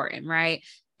important, right?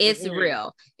 It's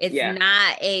real. It's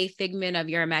not a figment of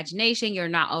your imagination. You're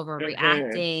not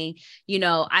overreacting.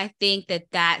 I think that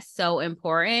that's so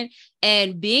important.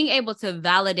 And being able to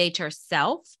validate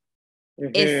yourself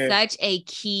is such a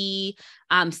key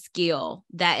skill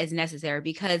that is necessary,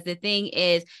 because the thing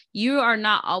is, you are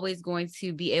not always going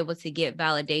to be able to get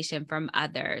validation from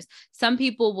others. Some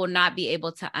people will not be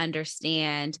able to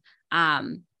understand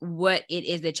what it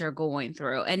is that you're going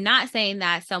through. And not saying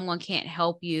that someone can't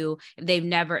help you if they've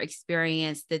never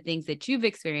experienced the things that you've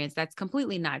experienced. That's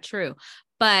completely not true.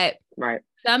 But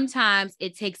sometimes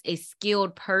it takes a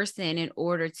skilled person in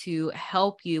order to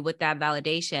help you with that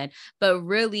validation. But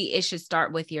really, it should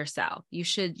start with yourself. You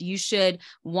should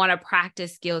want to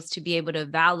practice skills to be able to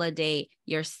validate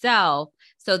yourself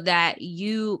so that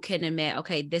you can admit,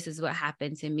 okay, this is what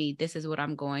happened to me. This is what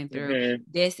I'm going through.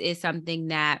 This is something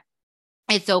that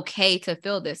it's okay to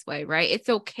feel this way, right? It's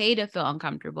okay to feel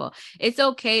uncomfortable. It's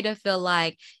okay to feel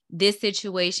like this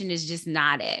situation is just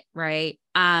not it, right?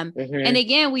 And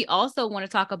again, we also want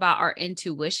to talk about our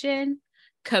intuition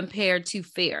compared to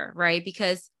fear, right?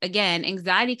 Because again,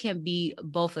 anxiety can be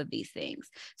both of these things.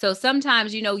 So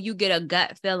sometimes, you get a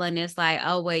gut feeling. It's like,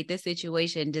 oh, wait, this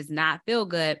situation does not feel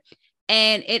good.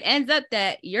 And it ends up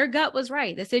that your gut was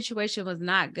right. The situation was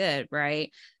not good, right?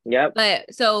 Yep.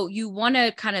 But so you want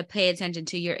to kind of pay attention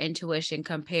to your intuition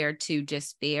compared to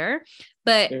just fear,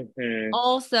 but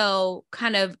also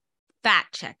kind of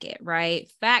fact check it, right?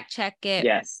 Fact check it.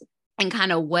 Yes. And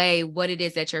kind of weigh what it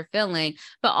is that you're feeling,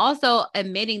 but also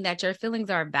admitting that your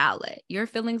feelings are valid. Your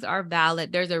feelings are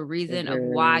valid. There's a reason of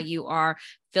why you are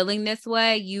feeling this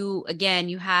way. You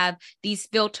have these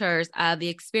filters of the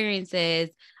experiences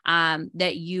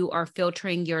that you are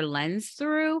filtering your lens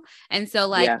through. And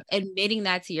so admitting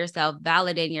that to yourself,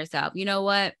 validating yourself, you know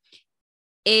what?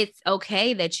 It's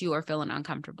okay that you are feeling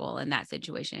uncomfortable in that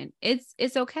situation.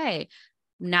 It's okay.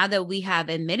 Now that we have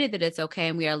admitted that it's okay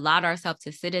and we allowed ourselves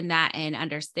to sit in that and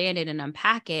understand it and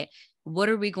unpack it, what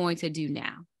are we going to do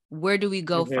now? Where do we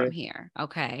go from here?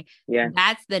 Okay. Yeah.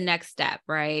 That's the next step,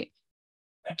 right?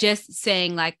 Just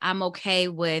saying like, I'm okay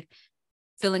with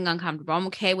feeling uncomfortable. I'm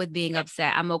okay with being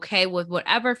upset. I'm okay with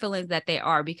whatever feelings that they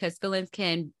are, because feelings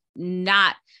can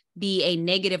not be a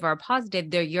negative or a positive.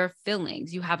 They're your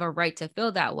feelings. You have a right to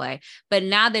feel that way. But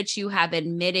now that you have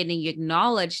admitted and you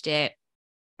acknowledged it,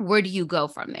 where do you go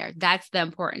from there? That's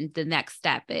the next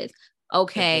step is,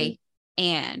 okay,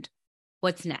 and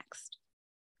what's next?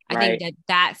 I think that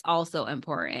that's also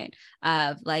important,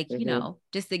 of like, you know,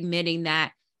 just admitting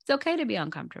that it's okay to be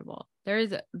uncomfortable.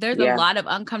 There's a lot of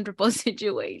uncomfortable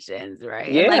situations, right?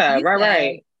 And like you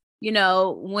said, you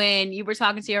know, when you were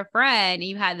talking to your friend and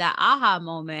you had that aha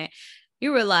moment,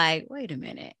 you were like, wait a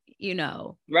minute, you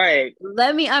know,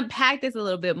 let me unpack this a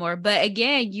little bit more. But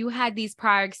again, you had these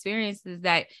prior experiences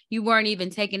that you weren't even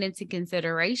taking into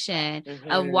consideration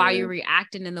of why you're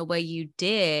reacting in the way you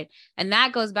did. And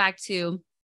that goes back to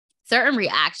certain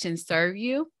reactions serve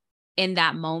you in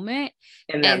that moment.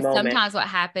 And sometimes what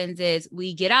happens is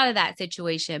we get out of that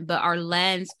situation, but our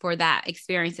lens for that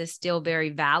experience is still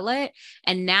very valid.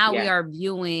 And now we are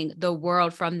viewing the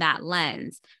world from that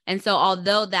lens. And so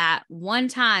although that one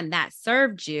time that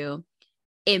served you,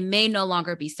 it may no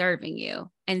longer be serving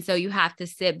you. And so you have to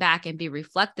sit back and be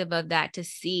reflective of that to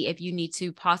see if you need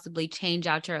to possibly change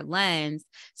out your lens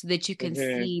so that you can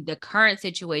see the current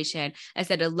situation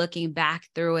instead of looking back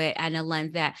through it and a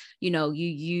lens that, you know, you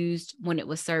used when it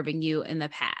was serving you in the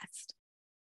past.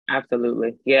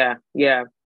 Absolutely. Yeah. Yeah.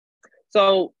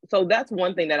 So that's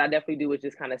one thing that I definitely do, is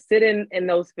just kind of sit in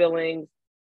those feelings,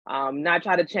 not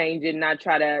try to change it, not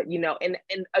try to, you know, and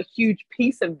a huge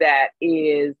piece of that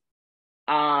is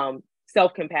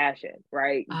self-compassion,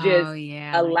 right? Just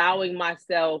allowing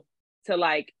myself to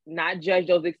like not judge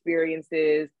those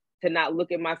experiences, to not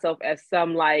look at myself as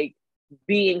some like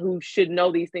being who should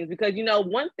know these things. Because, you know,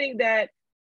 one thing that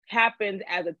happens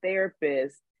as a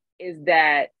therapist is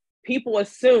that people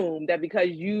assume that because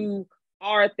you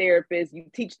are a therapist, you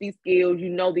teach these skills, you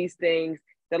know these things,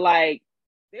 that like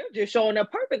they're just showing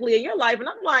up perfectly in your life. And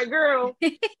I'm like, girl,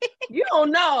 you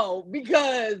don't know,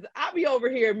 because I be over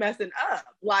here messing up.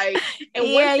 Like, and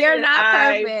you're not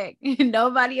perfect.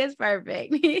 Nobody is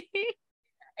perfect.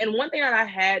 And one thing that I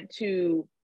had to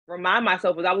remind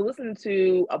myself was I was listening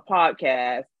to a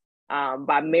podcast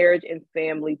by marriage and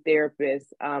family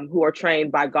therapists who are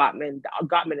trained by Gottman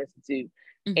Institute.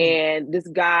 And this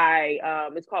guy,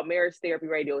 it's called Marriage Therapy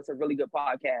Radio. It's a really good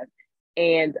podcast.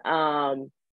 And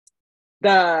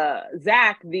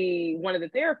Zach, one of the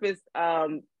therapists,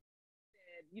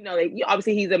 you know,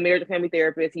 obviously he's a marriage and family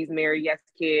therapist. He's married, he has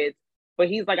kids, but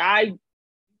he's like, I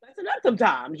messing up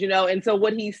sometimes, you know? And so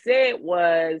what he said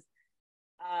was,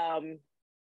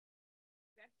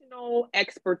 professional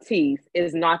expertise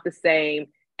is not the same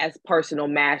as personal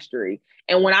mastery.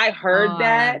 And when I heard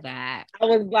that, I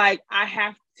was like,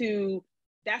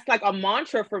 that's like a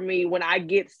mantra for me when I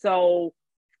get so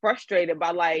frustrated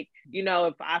by, like, you know,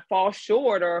 if I fall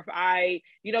short, or if I,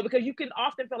 you know, because you can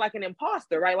often feel like an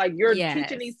imposter, right? Like you're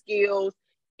teaching these skills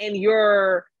and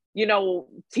you're, you know,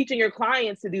 teaching your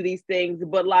clients to do these things,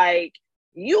 but like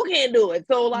you can't do it.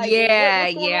 So like,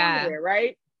 what's going on here,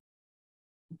 right?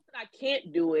 I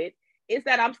can't do it. It's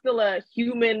that I'm still a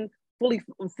human,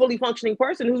 fully functioning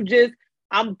person who just,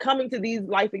 I'm coming to these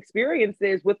life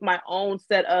experiences with my own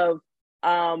set of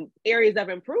areas of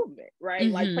improvement, right?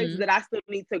 Like places that I still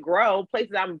need to grow,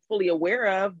 places I'm fully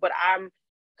aware of, but I'm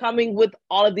coming with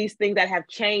all of these things that have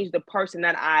changed the person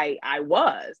that I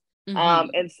was.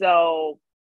 And so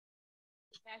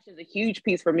passion is a huge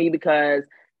piece for me, because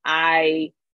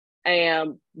I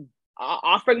am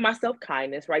offering myself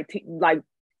kindness, right? Like,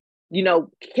 you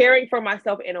know, caring for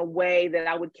myself in a way that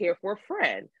I would care for a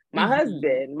friend, my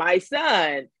husband, my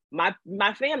son, my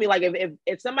family. Like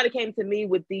if somebody came to me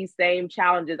with these same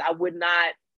challenges, I would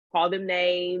not call them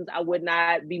names. I would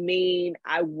not be mean.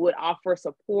 I would offer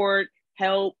support,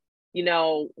 help. You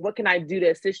know, what can I do to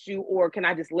assist you? Or can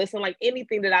I just listen? Like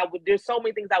anything that I would, there's so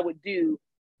many things I would do,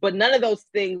 but none of those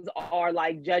things are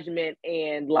like judgment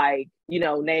and like, you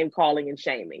know, name calling and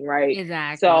shaming, right?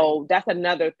 Exactly. So that's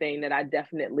another thing that I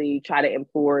definitely try to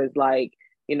implore, is like,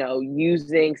 you know,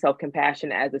 using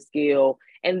self-compassion as a skill.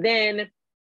 And then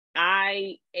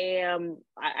I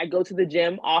go to the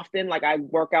gym often. Like I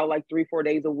work out like 3-4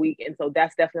 days a week. And so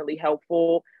that's definitely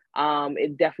helpful.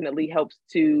 It definitely helps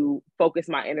to focus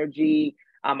my energy.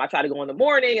 I try to go in the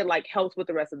morning. It like helps with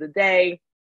the rest of the day.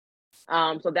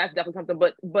 So that's definitely something,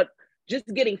 but just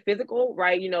getting physical,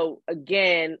 right? You know,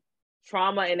 again,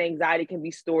 trauma and anxiety can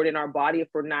be stored in our body if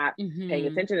we're not paying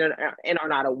attention and are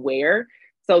not aware.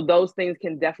 So those things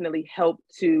can definitely help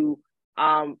to,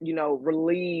 you know,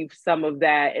 relieve some of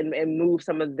that and move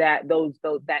some of that,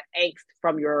 that angst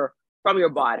from your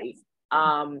body.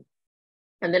 And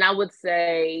then I would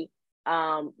say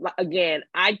again,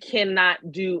 I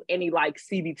cannot do any like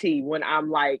CBT when I'm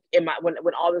like in my when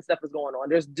all this stuff is going on.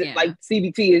 There's just, like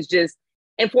CBT is just,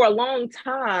 and for a long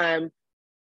time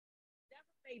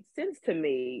never made sense to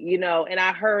me, you know. And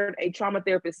I heard a trauma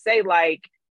therapist say, like,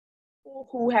 people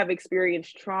who have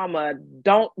experienced trauma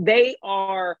they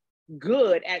are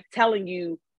good at telling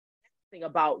you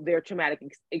about their traumatic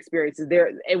experiences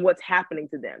there and what's happening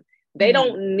to them. They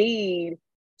don't need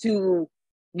to,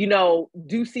 you know,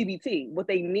 do CBT. What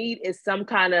they need is some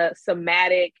kind of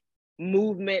somatic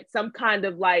movement, some kind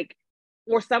of like,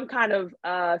 or some kind of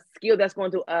skill that's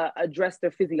going to address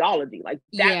their physiology. Like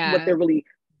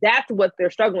that's what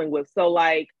they're struggling with. So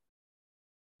like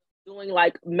doing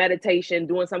like meditation,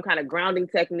 doing some kind of grounding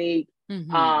technique,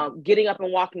 getting up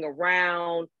and walking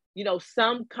around, you know,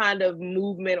 some kind of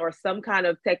movement or some kind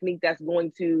of technique that's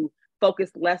going to focus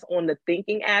less on the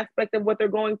thinking aspect of what they're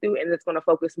going through, and it's going to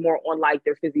focus more on like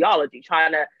their physiology,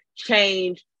 trying to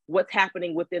change what's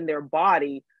happening within their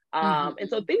body. And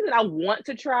so things that I want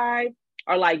to try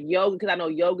are like yoga, because I know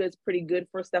yoga is pretty good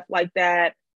for stuff like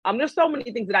that. There's so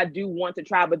many things that I do want to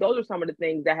try, but those are some of the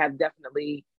things that have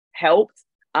definitely helped.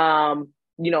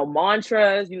 You know,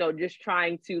 mantras, you know, just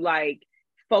trying to like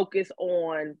focus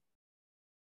on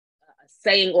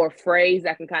saying or phrase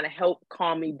that can kind of help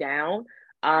calm me down.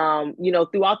 You know,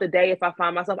 throughout the day, if I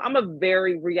find myself, I'm a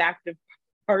very reactive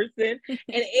person, and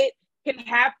it can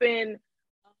happen.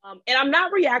 And I'm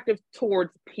not reactive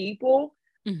towards people,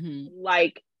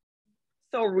 like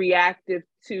so reactive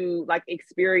to like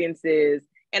experiences.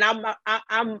 And I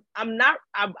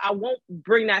won't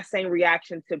bring that same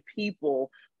reaction to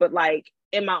people, but like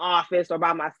in my office or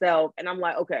by myself. And I'm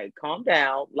like, okay, calm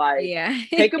down. Like,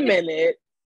 take a minute,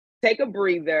 take a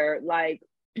breather. Like,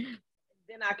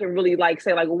 then I can really like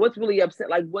say like, well, what's really upset?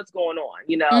 Like, what's going on,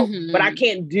 you know? But I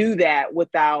can't do that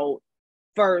without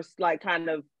first like kind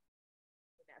of.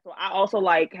 So I also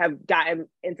like have gotten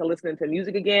into listening to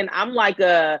music again. I'm like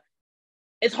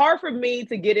it's hard for me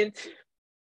to get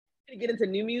into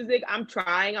new music. I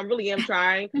really am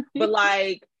trying, but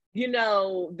like, you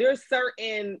know, there's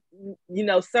certain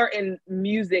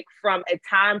music from a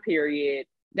time period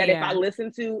that if I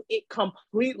listen to, it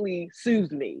completely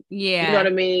soothes me. You know what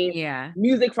I mean?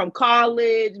 Music from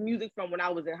college, music from when I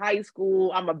was in high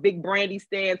school. I'm a big Brandy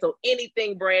stan, so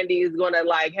anything Brandy is gonna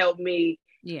like help me.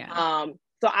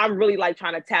 So I'm really like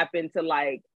trying to tap into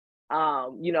like,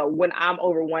 you know, when I'm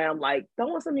overwhelmed, like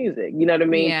throw on some music, you know what I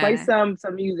mean? Play some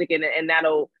music and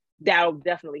that'll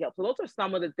definitely help. So those are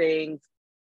some of the things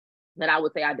that I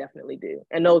would say I definitely do.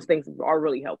 And those things are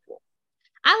really helpful.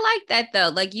 I like that though.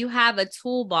 Like you have a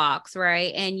toolbox,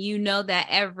 right? And you know that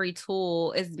every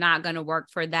tool is not going to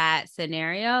work for that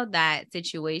scenario, that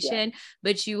situation,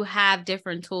 but you have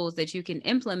different tools that you can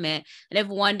implement. And if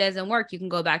one doesn't work, you can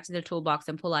go back to the toolbox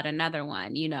and pull out another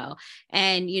one, you know?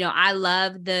 And, you know, I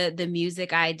love the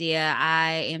music idea.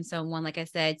 I am someone, like I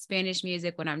said, Spanish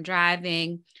music when I'm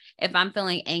driving. If I'm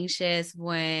feeling anxious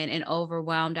and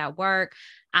overwhelmed at work,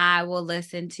 I will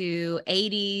listen to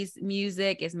 80s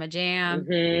music is my jam.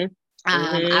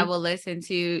 I will listen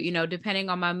to, you know, depending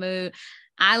on my mood,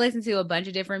 I listen to a bunch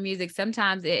of different music.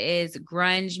 Sometimes it is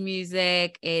grunge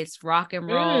music, it's rock and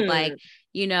roll. Like,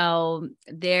 you know,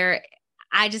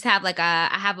 I just have I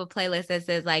have a playlist that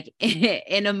says like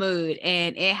in a mood,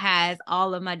 and it has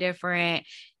all of my different,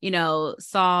 you know,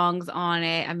 songs on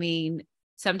it. I mean,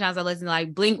 sometimes I listen to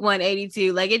like Blink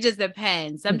 182. Like it just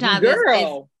depends. Sometimes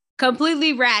it's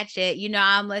completely ratchet, you know,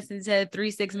 I'm listening to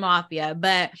 3-6 Mafia,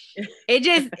 but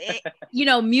you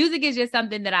know, music is just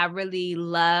something that I really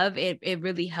love. It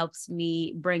really helps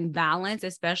me bring balance,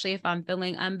 especially if I'm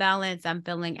feeling unbalanced, I'm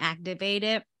feeling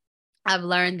activated. I've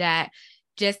learned that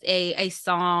just a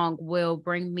song will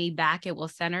bring me back. It will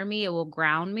center me. It will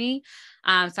ground me.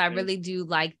 So I really do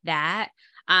like that.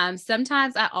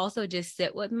 Sometimes I also just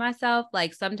sit with myself.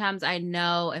 Like sometimes I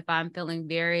know if I'm feeling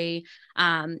very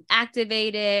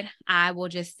activated, I will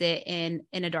just sit in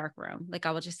a dark room. Like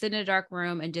I will just sit in a dark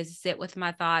room and just sit with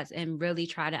my thoughts and really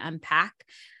try to unpack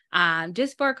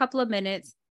just for a couple of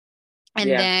minutes. And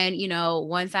then, you know,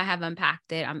 once I have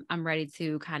unpacked it, I'm ready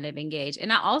to kind of engage.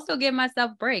 And I also give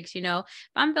myself breaks, you know,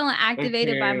 if I'm feeling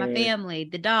activated by my family,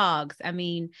 the dogs, I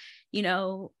mean, you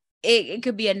know, it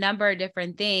could be a number of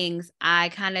different things. I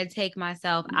kind of take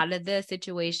myself out of the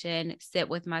situation, sit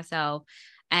with myself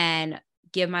and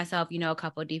give myself, you know, a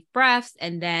couple of deep breaths,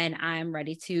 and then I'm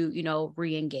ready to, you know,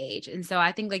 re-engage. And so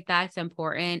I think like that's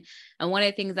important. And one of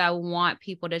the things I want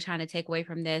people to try to take away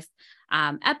from this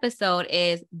episode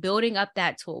is building up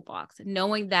that toolbox,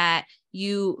 knowing that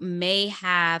you may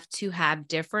have to have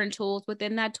different tools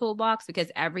within that toolbox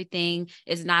because everything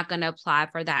is not going to apply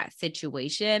for that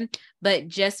situation. But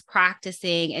just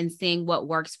practicing and seeing what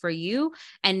works for you,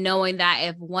 and knowing that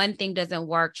if one thing doesn't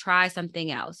work, try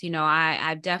something else.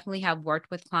 I definitely have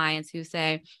worked with clients who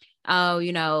say,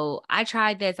 oh, I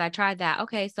tried this, I tried that.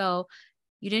 Okay, so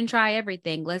you didn't try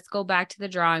everything. Let's go back to the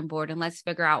drawing board and let's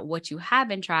figure out what you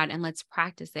haven't tried and let's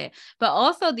practice it. But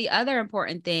also the other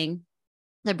important thing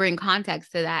to bring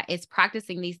context to that is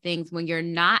practicing these things when you're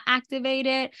not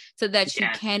activated so that you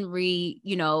can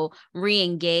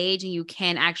re-engage and you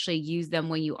can actually use them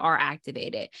when you are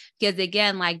activated. Because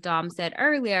again, like Dom said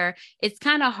earlier, it's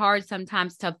kind of hard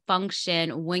sometimes to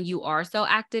function when you are so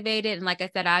activated. And like I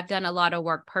said, I've done a lot of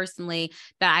work personally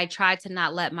that I try to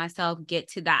not let myself get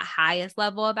to that highest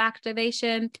level of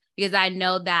activation, because I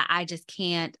know that I just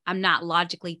can't, I'm not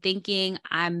logically thinking,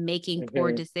 I'm making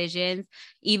poor decisions,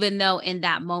 even though in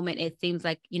that moment, it seems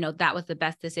like, that was the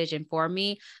best decision for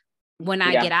me. When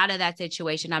I get out of that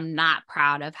situation, I'm not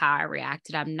proud of how I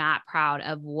reacted. I'm not proud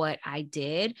of what I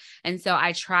did. And so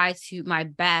I try my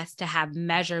best to have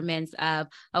measurements of,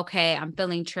 okay, I'm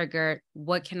feeling triggered.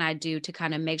 What can I do to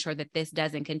kind of make sure that this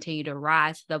doesn't continue to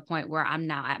rise to the point where I'm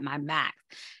now at my max?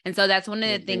 And so that's one of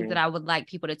the things that I would like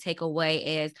people to take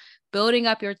away is building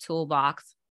up your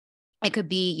toolbox. It could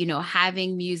be,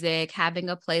 having music, having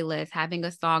a playlist, having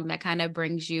a song that kind of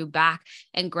brings you back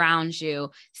and grounds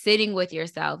you, sitting with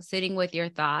yourself, sitting with your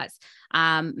thoughts,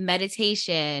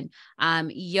 meditation,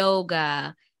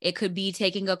 yoga. It could be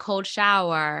taking a cold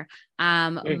shower.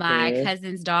 My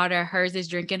cousin's daughter, hers is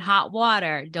drinking hot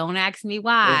water. Don't ask me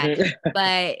why,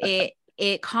 but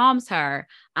it calms her.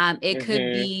 It could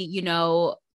be,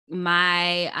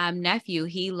 my nephew,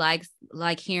 he likes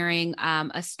hearing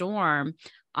a storm.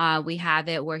 We have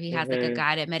it where he has like a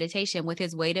guided meditation with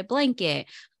his weighted blanket.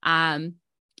 My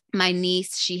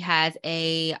niece, she has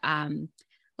a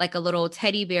like a little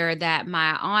teddy bear that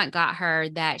my aunt got her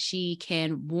that she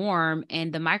can warm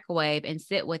in the microwave and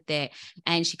sit with it.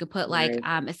 And she could put like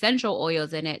essential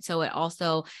oils in it. So it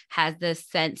also has the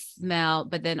scent smell,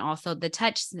 but then also the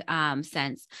touch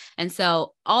sense. And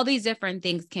so all these different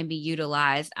things can be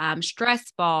utilized.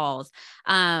 Stress balls.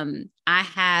 I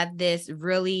have this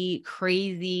really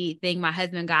crazy thing my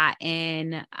husband got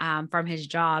in from his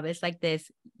job. It's like this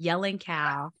yelling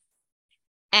cow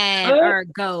or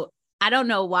goat. I don't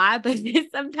know why, but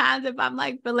sometimes if I'm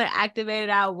like feeling activated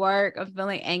at work, I'm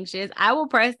feeling anxious, I will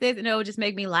press this and it will just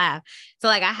make me laugh. So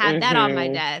like I have that on my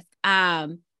desk.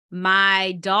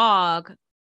 My dog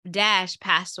Dash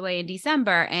passed away in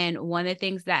December. And one of the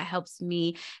things that helps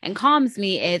me and calms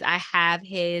me is I have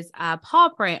his paw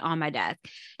print on my desk.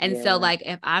 And so like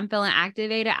if I'm feeling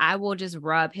activated, I will just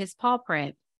rub his paw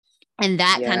print. And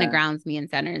that kind of grounds me and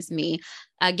centers me.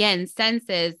 Again,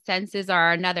 senses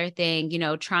are another thing,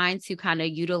 trying to kind of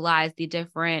utilize the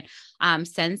different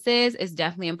senses is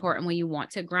definitely important when you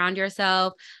want to ground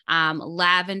yourself.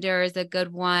 Lavender is a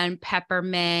good one,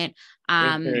 peppermint,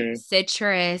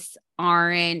 citrus,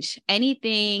 orange,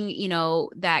 anything,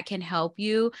 that can help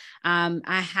you.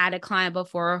 I had a client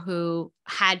before who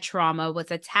had trauma,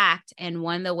 was attacked. And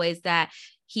one of the ways that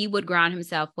he would ground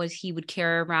himself was he would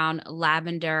carry around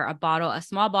lavender, a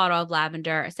small bottle of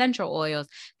lavender essential oils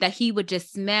that he would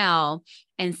just smell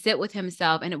and sit with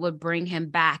himself, and it would bring him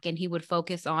back. And he would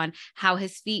focus on how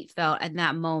his feet felt at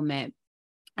that moment.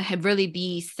 Really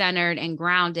be centered and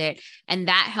grounded, and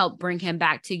that helped bring him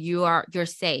back to you're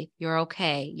safe, you're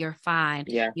okay, you're fine.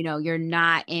 You're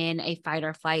not in a fight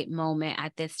or flight moment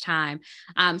at this time.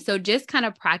 So just kind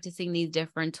of practicing these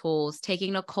different tools,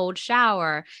 taking a cold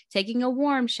shower, taking a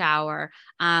warm shower,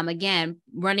 again,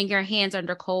 running your hands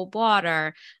under cold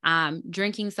water,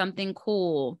 drinking something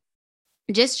cool.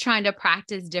 Just trying to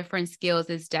practice different skills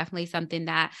is definitely something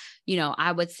that,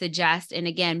 I would suggest. And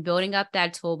again, building up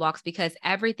that toolbox, because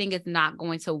everything is not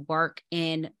going to work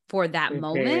in for that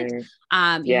moment.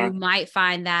 You might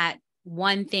find that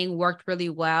one thing worked really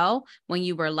well when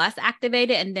you were less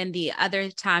activated, and then the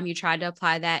other time you try to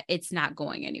apply that, it's not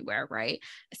going anywhere, right?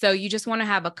 So you just want to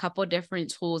have a couple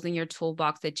different tools in your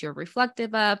toolbox that you're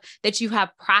reflective of, that you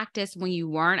have practiced when you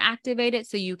weren't activated,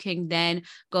 so you can then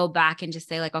go back and just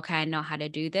say like, okay, I know how to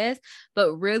do this.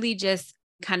 But really just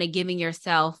kind of giving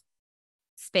yourself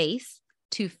space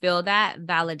to feel that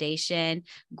validation,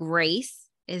 grace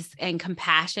and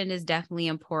compassion is definitely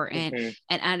important,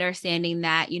 and understanding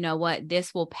that,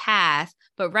 this will pass,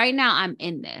 but right now I'm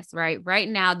in this, right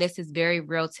now, this is very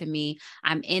real to me.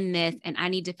 I'm in this, and I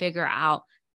need to figure out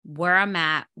where I'm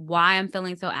at, why I'm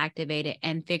feeling so activated,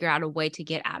 and figure out a way to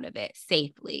get out of it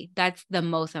safely. That's the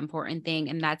most important thing.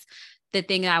 And that's the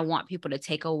thing that I want people to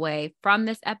take away from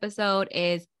this episode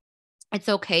is it's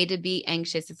okay to be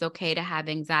anxious. It's okay to have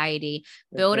anxiety.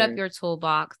 Build up your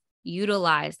toolbox,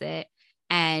 utilize it,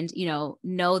 and,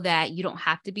 know that you don't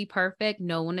have to be perfect.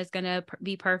 No one is going to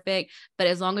be perfect. But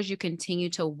as long as you continue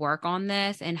to work on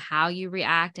this and how you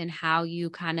react and how you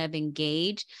kind of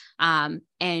engage,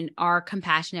 and are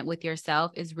compassionate with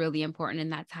yourself is really important.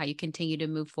 And that's how you continue to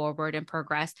move forward and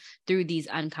progress through these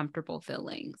uncomfortable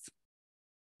feelings.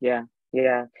 Yeah.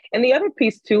 Yeah. And the other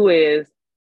piece too is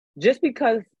just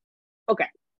because, okay,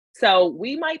 so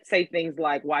we might say things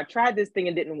like, well, I tried this thing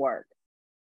and didn't work.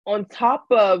 On top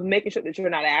of making sure that you're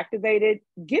not activated,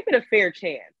 give it a fair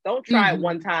chance. Don't try it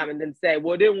one time and then say,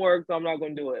 well, it didn't work, so I'm not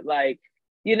going to do it. Like,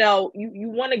 you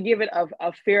want to give it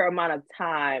a fair amount of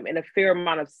time and a fair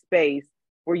amount of space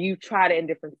where you tried it in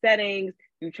different settings.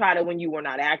 You tried it when you were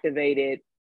not activated.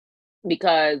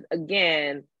 Because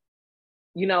again,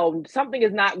 something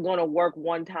is not going to work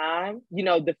one time,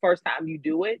 the first time you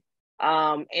do it.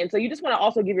 And so you just want to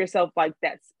also give yourself like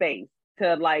that space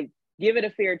to like give it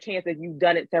a fair chance if you've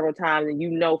done it several times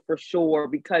and for sure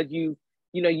because you've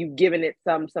given it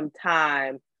some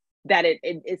time that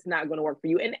it's not going to work for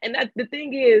you. And that the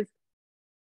thing is,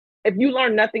 if you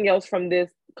learn nothing else from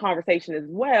this conversation as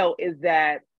well, is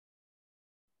that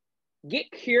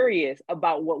get curious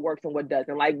about what works and what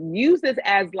doesn't. Like use this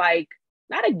as like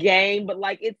not a game, but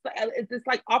like it's just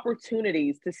like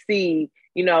opportunities to see,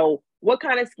 what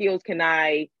kind of skills can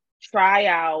I try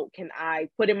out, can I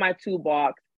put in my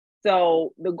toolbox.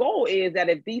 So the goal is that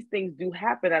if these things do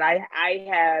happen, that I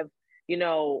have,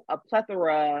 a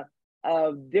plethora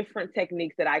of different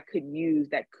techniques that I could use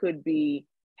that could be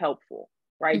helpful,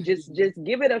 right? Just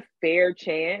give it a fair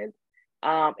chance,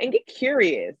 and get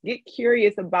curious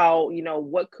about,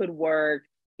 what could work,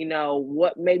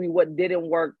 what didn't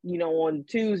work, on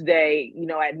Tuesday,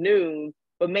 at noon,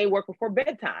 but may work before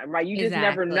bedtime, right? You just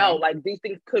never know. Like these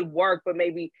things could work, but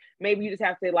maybe you just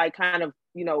have to like kind of,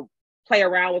 play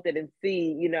around with it and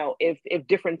see, if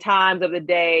different times of the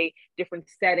day, different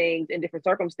settings and different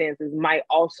circumstances might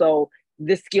also,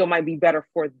 this skill might be better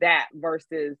for that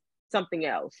versus something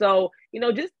else. So,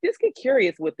 just get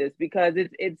curious with this because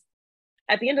it's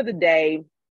at the end of the day,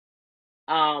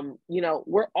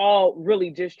 we're all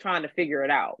really just trying to figure it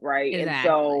out, right? Exactly. And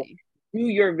so do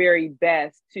your very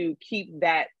best to keep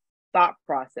that thought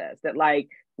process that like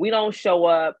we don't show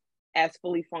up as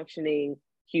fully functioning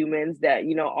humans, that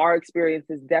our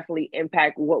experiences definitely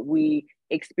impact what we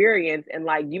experience, and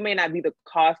like you may not be the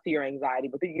cause to your anxiety,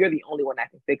 but you're the only one that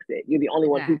can fix it. You're the only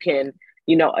one who can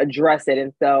address it.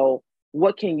 And so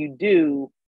what can you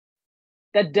do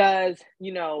that does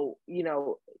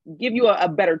give you a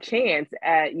better chance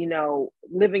at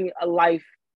living a life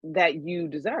that you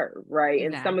deserve, right?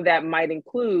 And some of that might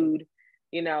include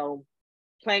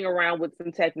playing around with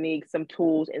some techniques, some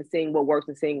tools, and seeing what works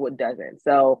and seeing what doesn't.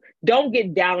 So don't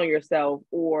get down on yourself,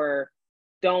 or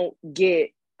don't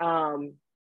get don't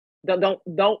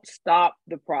stop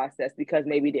the process because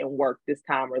maybe it didn't work this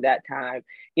time or that time.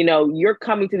 You're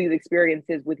coming to these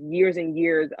experiences with years and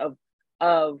years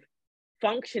of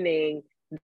functioning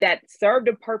that served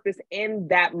a purpose in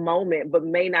that moment, but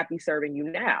may not be serving you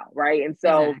now, right? And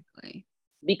so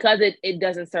because it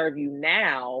doesn't serve you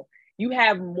now, you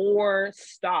have more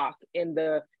stock in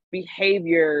the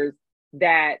behaviors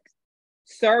that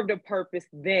served a purpose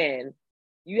then.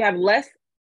 You have less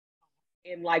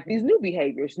in like these new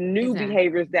behaviors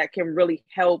that can really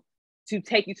help to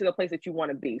take you to the place that you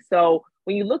want to be. So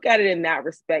when you look at it in that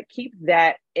respect, keep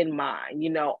that in mind.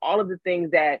 All of the things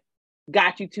that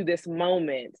got you to this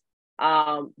moment,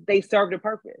 they served a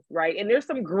purpose, right? And there's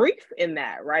some grief in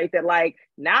that, right? That like,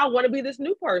 now I want to be this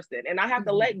new person and I have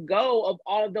to let go of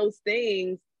all of those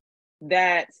things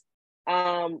that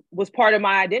was part of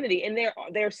my identity. And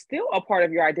they're still a part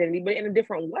of your identity, but in a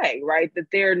different way, right? That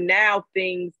they're now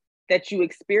things that you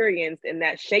experienced and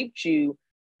that shaped you.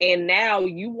 And now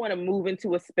you want to move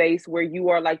into a space where you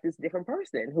are like this different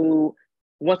person who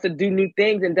wants to do new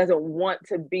things and doesn't want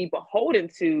to be beholden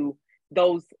to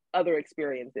those other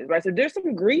experiences, right? So there's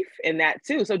some grief in that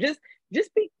too. So just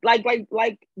be like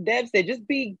Deb said, just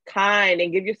be kind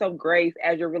and give yourself grace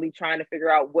as you're really trying to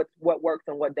figure out what works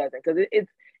and what doesn't, because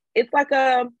it's like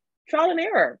a trial and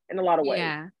error in a lot of ways.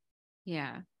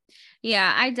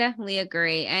 Yeah, I definitely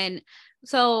agree. And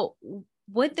so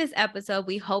with this episode,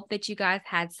 we hope that you guys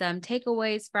had some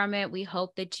takeaways from it. We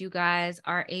hope that you guys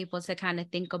are able to kind of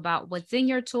think about what's in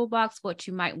your toolbox, what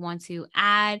you might want to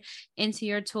add into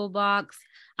your toolbox.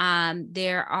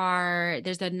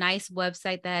 There's a nice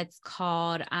website that's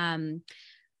called, I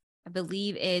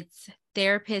believe it's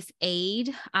therapist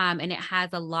aid, and it has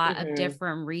a lot of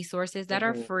different resources that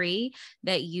are free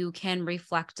that you can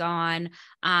reflect on,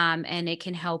 and it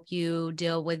can help you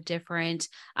deal with different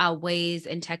ways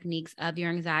and techniques of your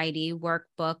anxiety,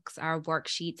 workbooks or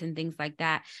worksheets and things like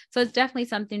that. So it's definitely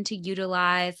something to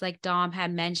utilize. Like Dom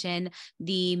had mentioned,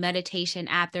 the meditation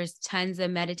app, there's tons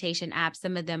of meditation apps.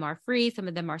 Some of them are free, some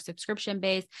of them are subscription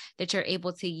based that you're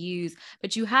able to use,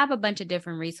 but you have a bunch of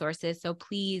different resources. So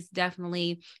please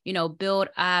definitely, build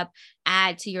up,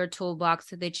 add to your toolbox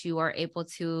so that you are able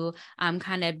to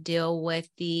kind of deal with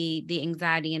the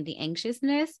anxiety and the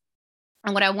anxiousness.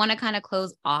 And what I want to kind of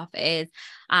close off is,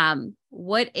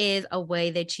 what is a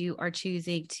way that you are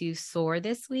choosing to soar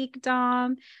this week,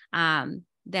 Dom,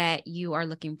 that you are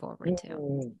looking forward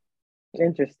to?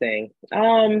 Interesting.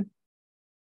 I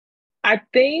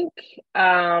think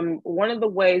one of the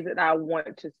ways that I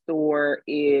want to soar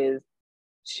is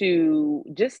to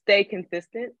just stay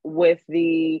consistent with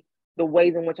the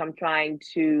ways in which I'm trying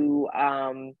to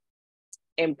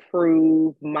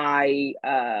improve my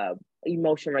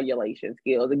emotion regulation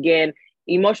skills. Again,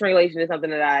 emotion regulation is something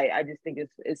that I just think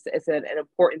it's an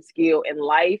important skill in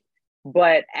life.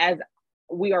 But as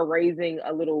we are raising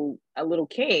a little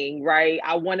king, right?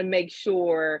 I want to make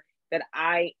sure that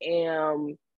I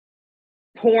am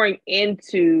pouring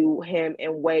into him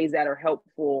in ways that are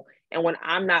helpful. And when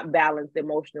I'm not balanced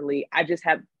emotionally, I just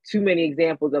have too many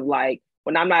examples of like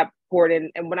when I'm not poured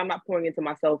in and when I'm not pouring into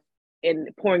myself and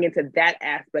pouring into that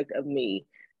aspect of me,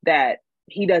 that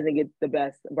he doesn't get the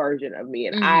best version of me.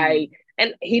 And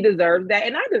he deserves that.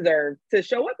 And I deserve to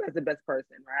show up as the best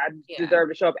person, right? I deserve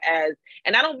to show up as,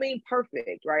 and I don't mean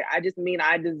perfect, right? I just mean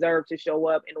I deserve to show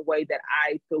up in a way that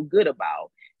I feel good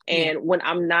about. And when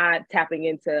I'm not tapping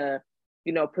into,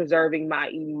 preserving my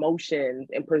emotions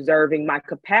and preserving my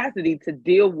capacity to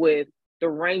deal with the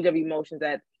range of emotions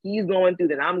that he's going through,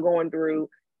 that I'm going through,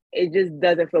 it just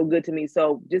doesn't feel good to me.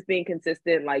 So just being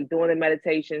consistent, like doing the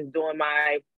meditations, doing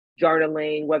my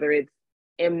journaling, whether it's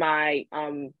in my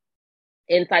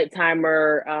Insight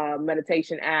Timer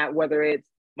meditation app, whether it's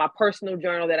my personal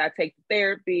journal that I take to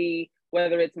therapy,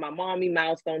 whether it's my mommy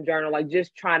milestone journal, like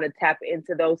just trying to tap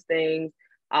into those things,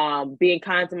 being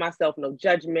kind to myself, no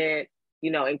judgment,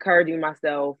 encouraging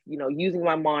myself, using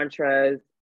my mantras,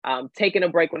 taking a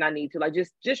break when I need to, like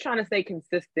just trying to stay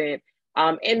consistent,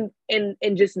 and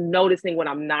just noticing when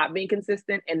I'm not being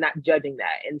consistent and not judging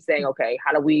that and saying, okay,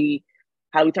 how do we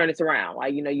turn this around?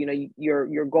 Like,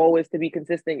 your goal is to be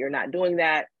consistent. You're not doing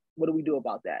that. What do we do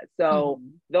about that? So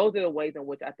those are the ways in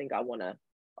which I think I want to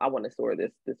soar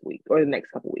this week or the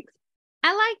next couple of weeks.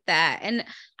 I like that. And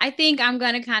I think I'm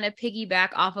going to kind of piggyback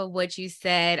off of what you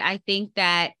said. I think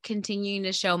that continuing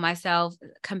to show myself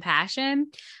compassion,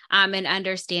 and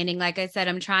understanding, like I said,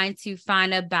 I'm trying to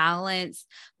find a balance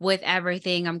with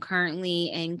everything. I'm currently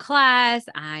in class.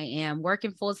 I am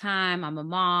working full time. I'm a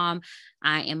mom.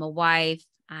 I am a wife.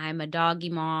 I'm a doggy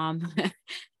mom.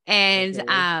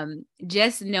 And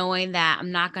just knowing that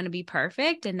I'm not going to be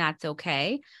perfect, and that's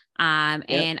okay.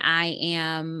 And I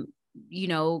am,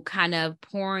 kind of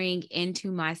pouring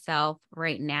into myself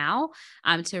right now,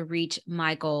 to reach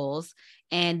my goals,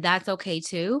 and that's okay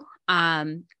too.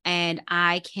 And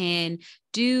I can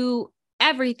do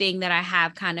everything that I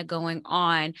have kind of going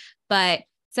on, but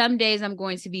some days I'm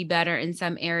going to be better in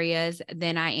some areas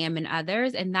than I am in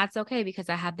others. And that's okay, because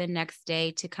I have the next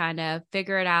day to kind of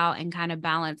figure it out and kind of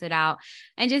balance it out,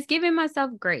 and just giving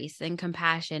myself grace and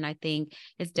compassion, I think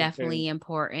is definitely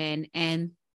important.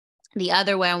 And the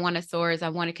other way I want to soar is I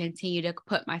want to continue to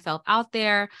put myself out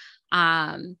there,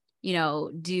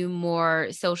 do more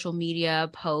social media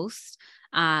posts,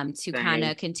 to kind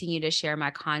of continue to share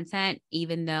my content,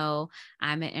 even though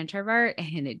I'm an introvert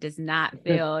and it does not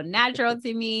feel natural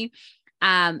to me.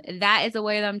 That is a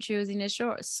way that I'm choosing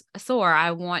to soar.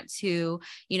 I want to,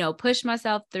 push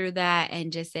myself through that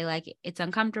and just say, like, it's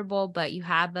uncomfortable, but you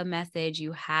have a message,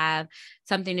 you have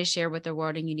something to share with the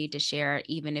world, and you need to share it,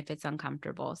 even if it's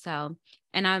uncomfortable. So,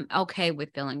 and I'm okay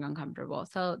with feeling uncomfortable.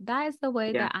 So that is the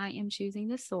way that I am choosing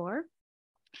to soar.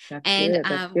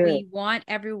 We want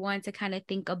everyone to kind of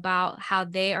think about how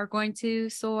they are going to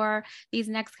soar these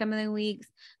next coming weeks.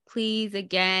 Please,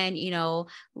 again,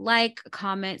 like,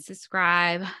 comment,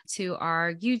 subscribe to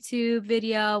our YouTube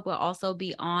video. We'll also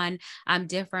be on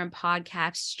different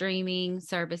podcast streaming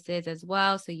services as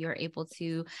well, so you're able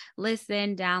to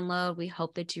listen, download. We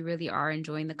hope that you really are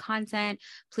enjoying the content.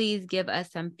 Please give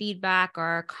us some feedback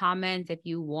or comments if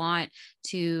you want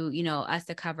to, us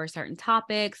to cover certain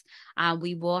topics.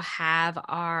 We will have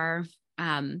our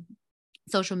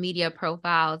social media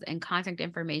profiles and contact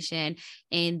information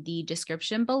in the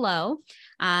description below.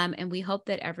 And we hope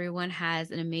that everyone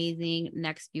has an amazing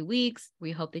next few weeks.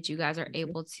 We hope that you guys are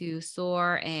able to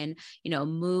soar and,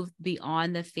 move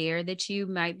beyond the fear that you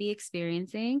might be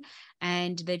experiencing,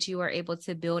 and that you are able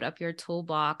to build up your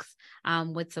toolbox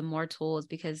with some more tools,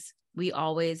 because we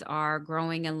always are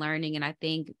growing and learning. And I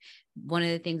think one of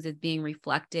the things is being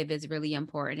reflective is really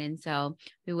important. And so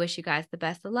we wish you guys the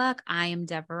best of luck. I am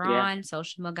Deveron,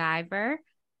 Social MacGyver.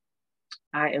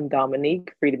 I am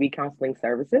Dominique, Free to Be Counseling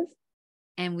Services.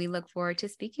 And we look forward to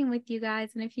speaking with you guys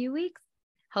in a few weeks.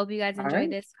 Hope you guys enjoy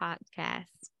this podcast.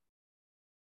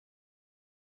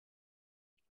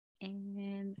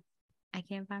 And I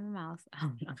can't find my mouse.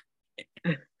 Oh,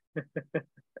 no.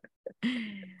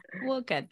 We'll cut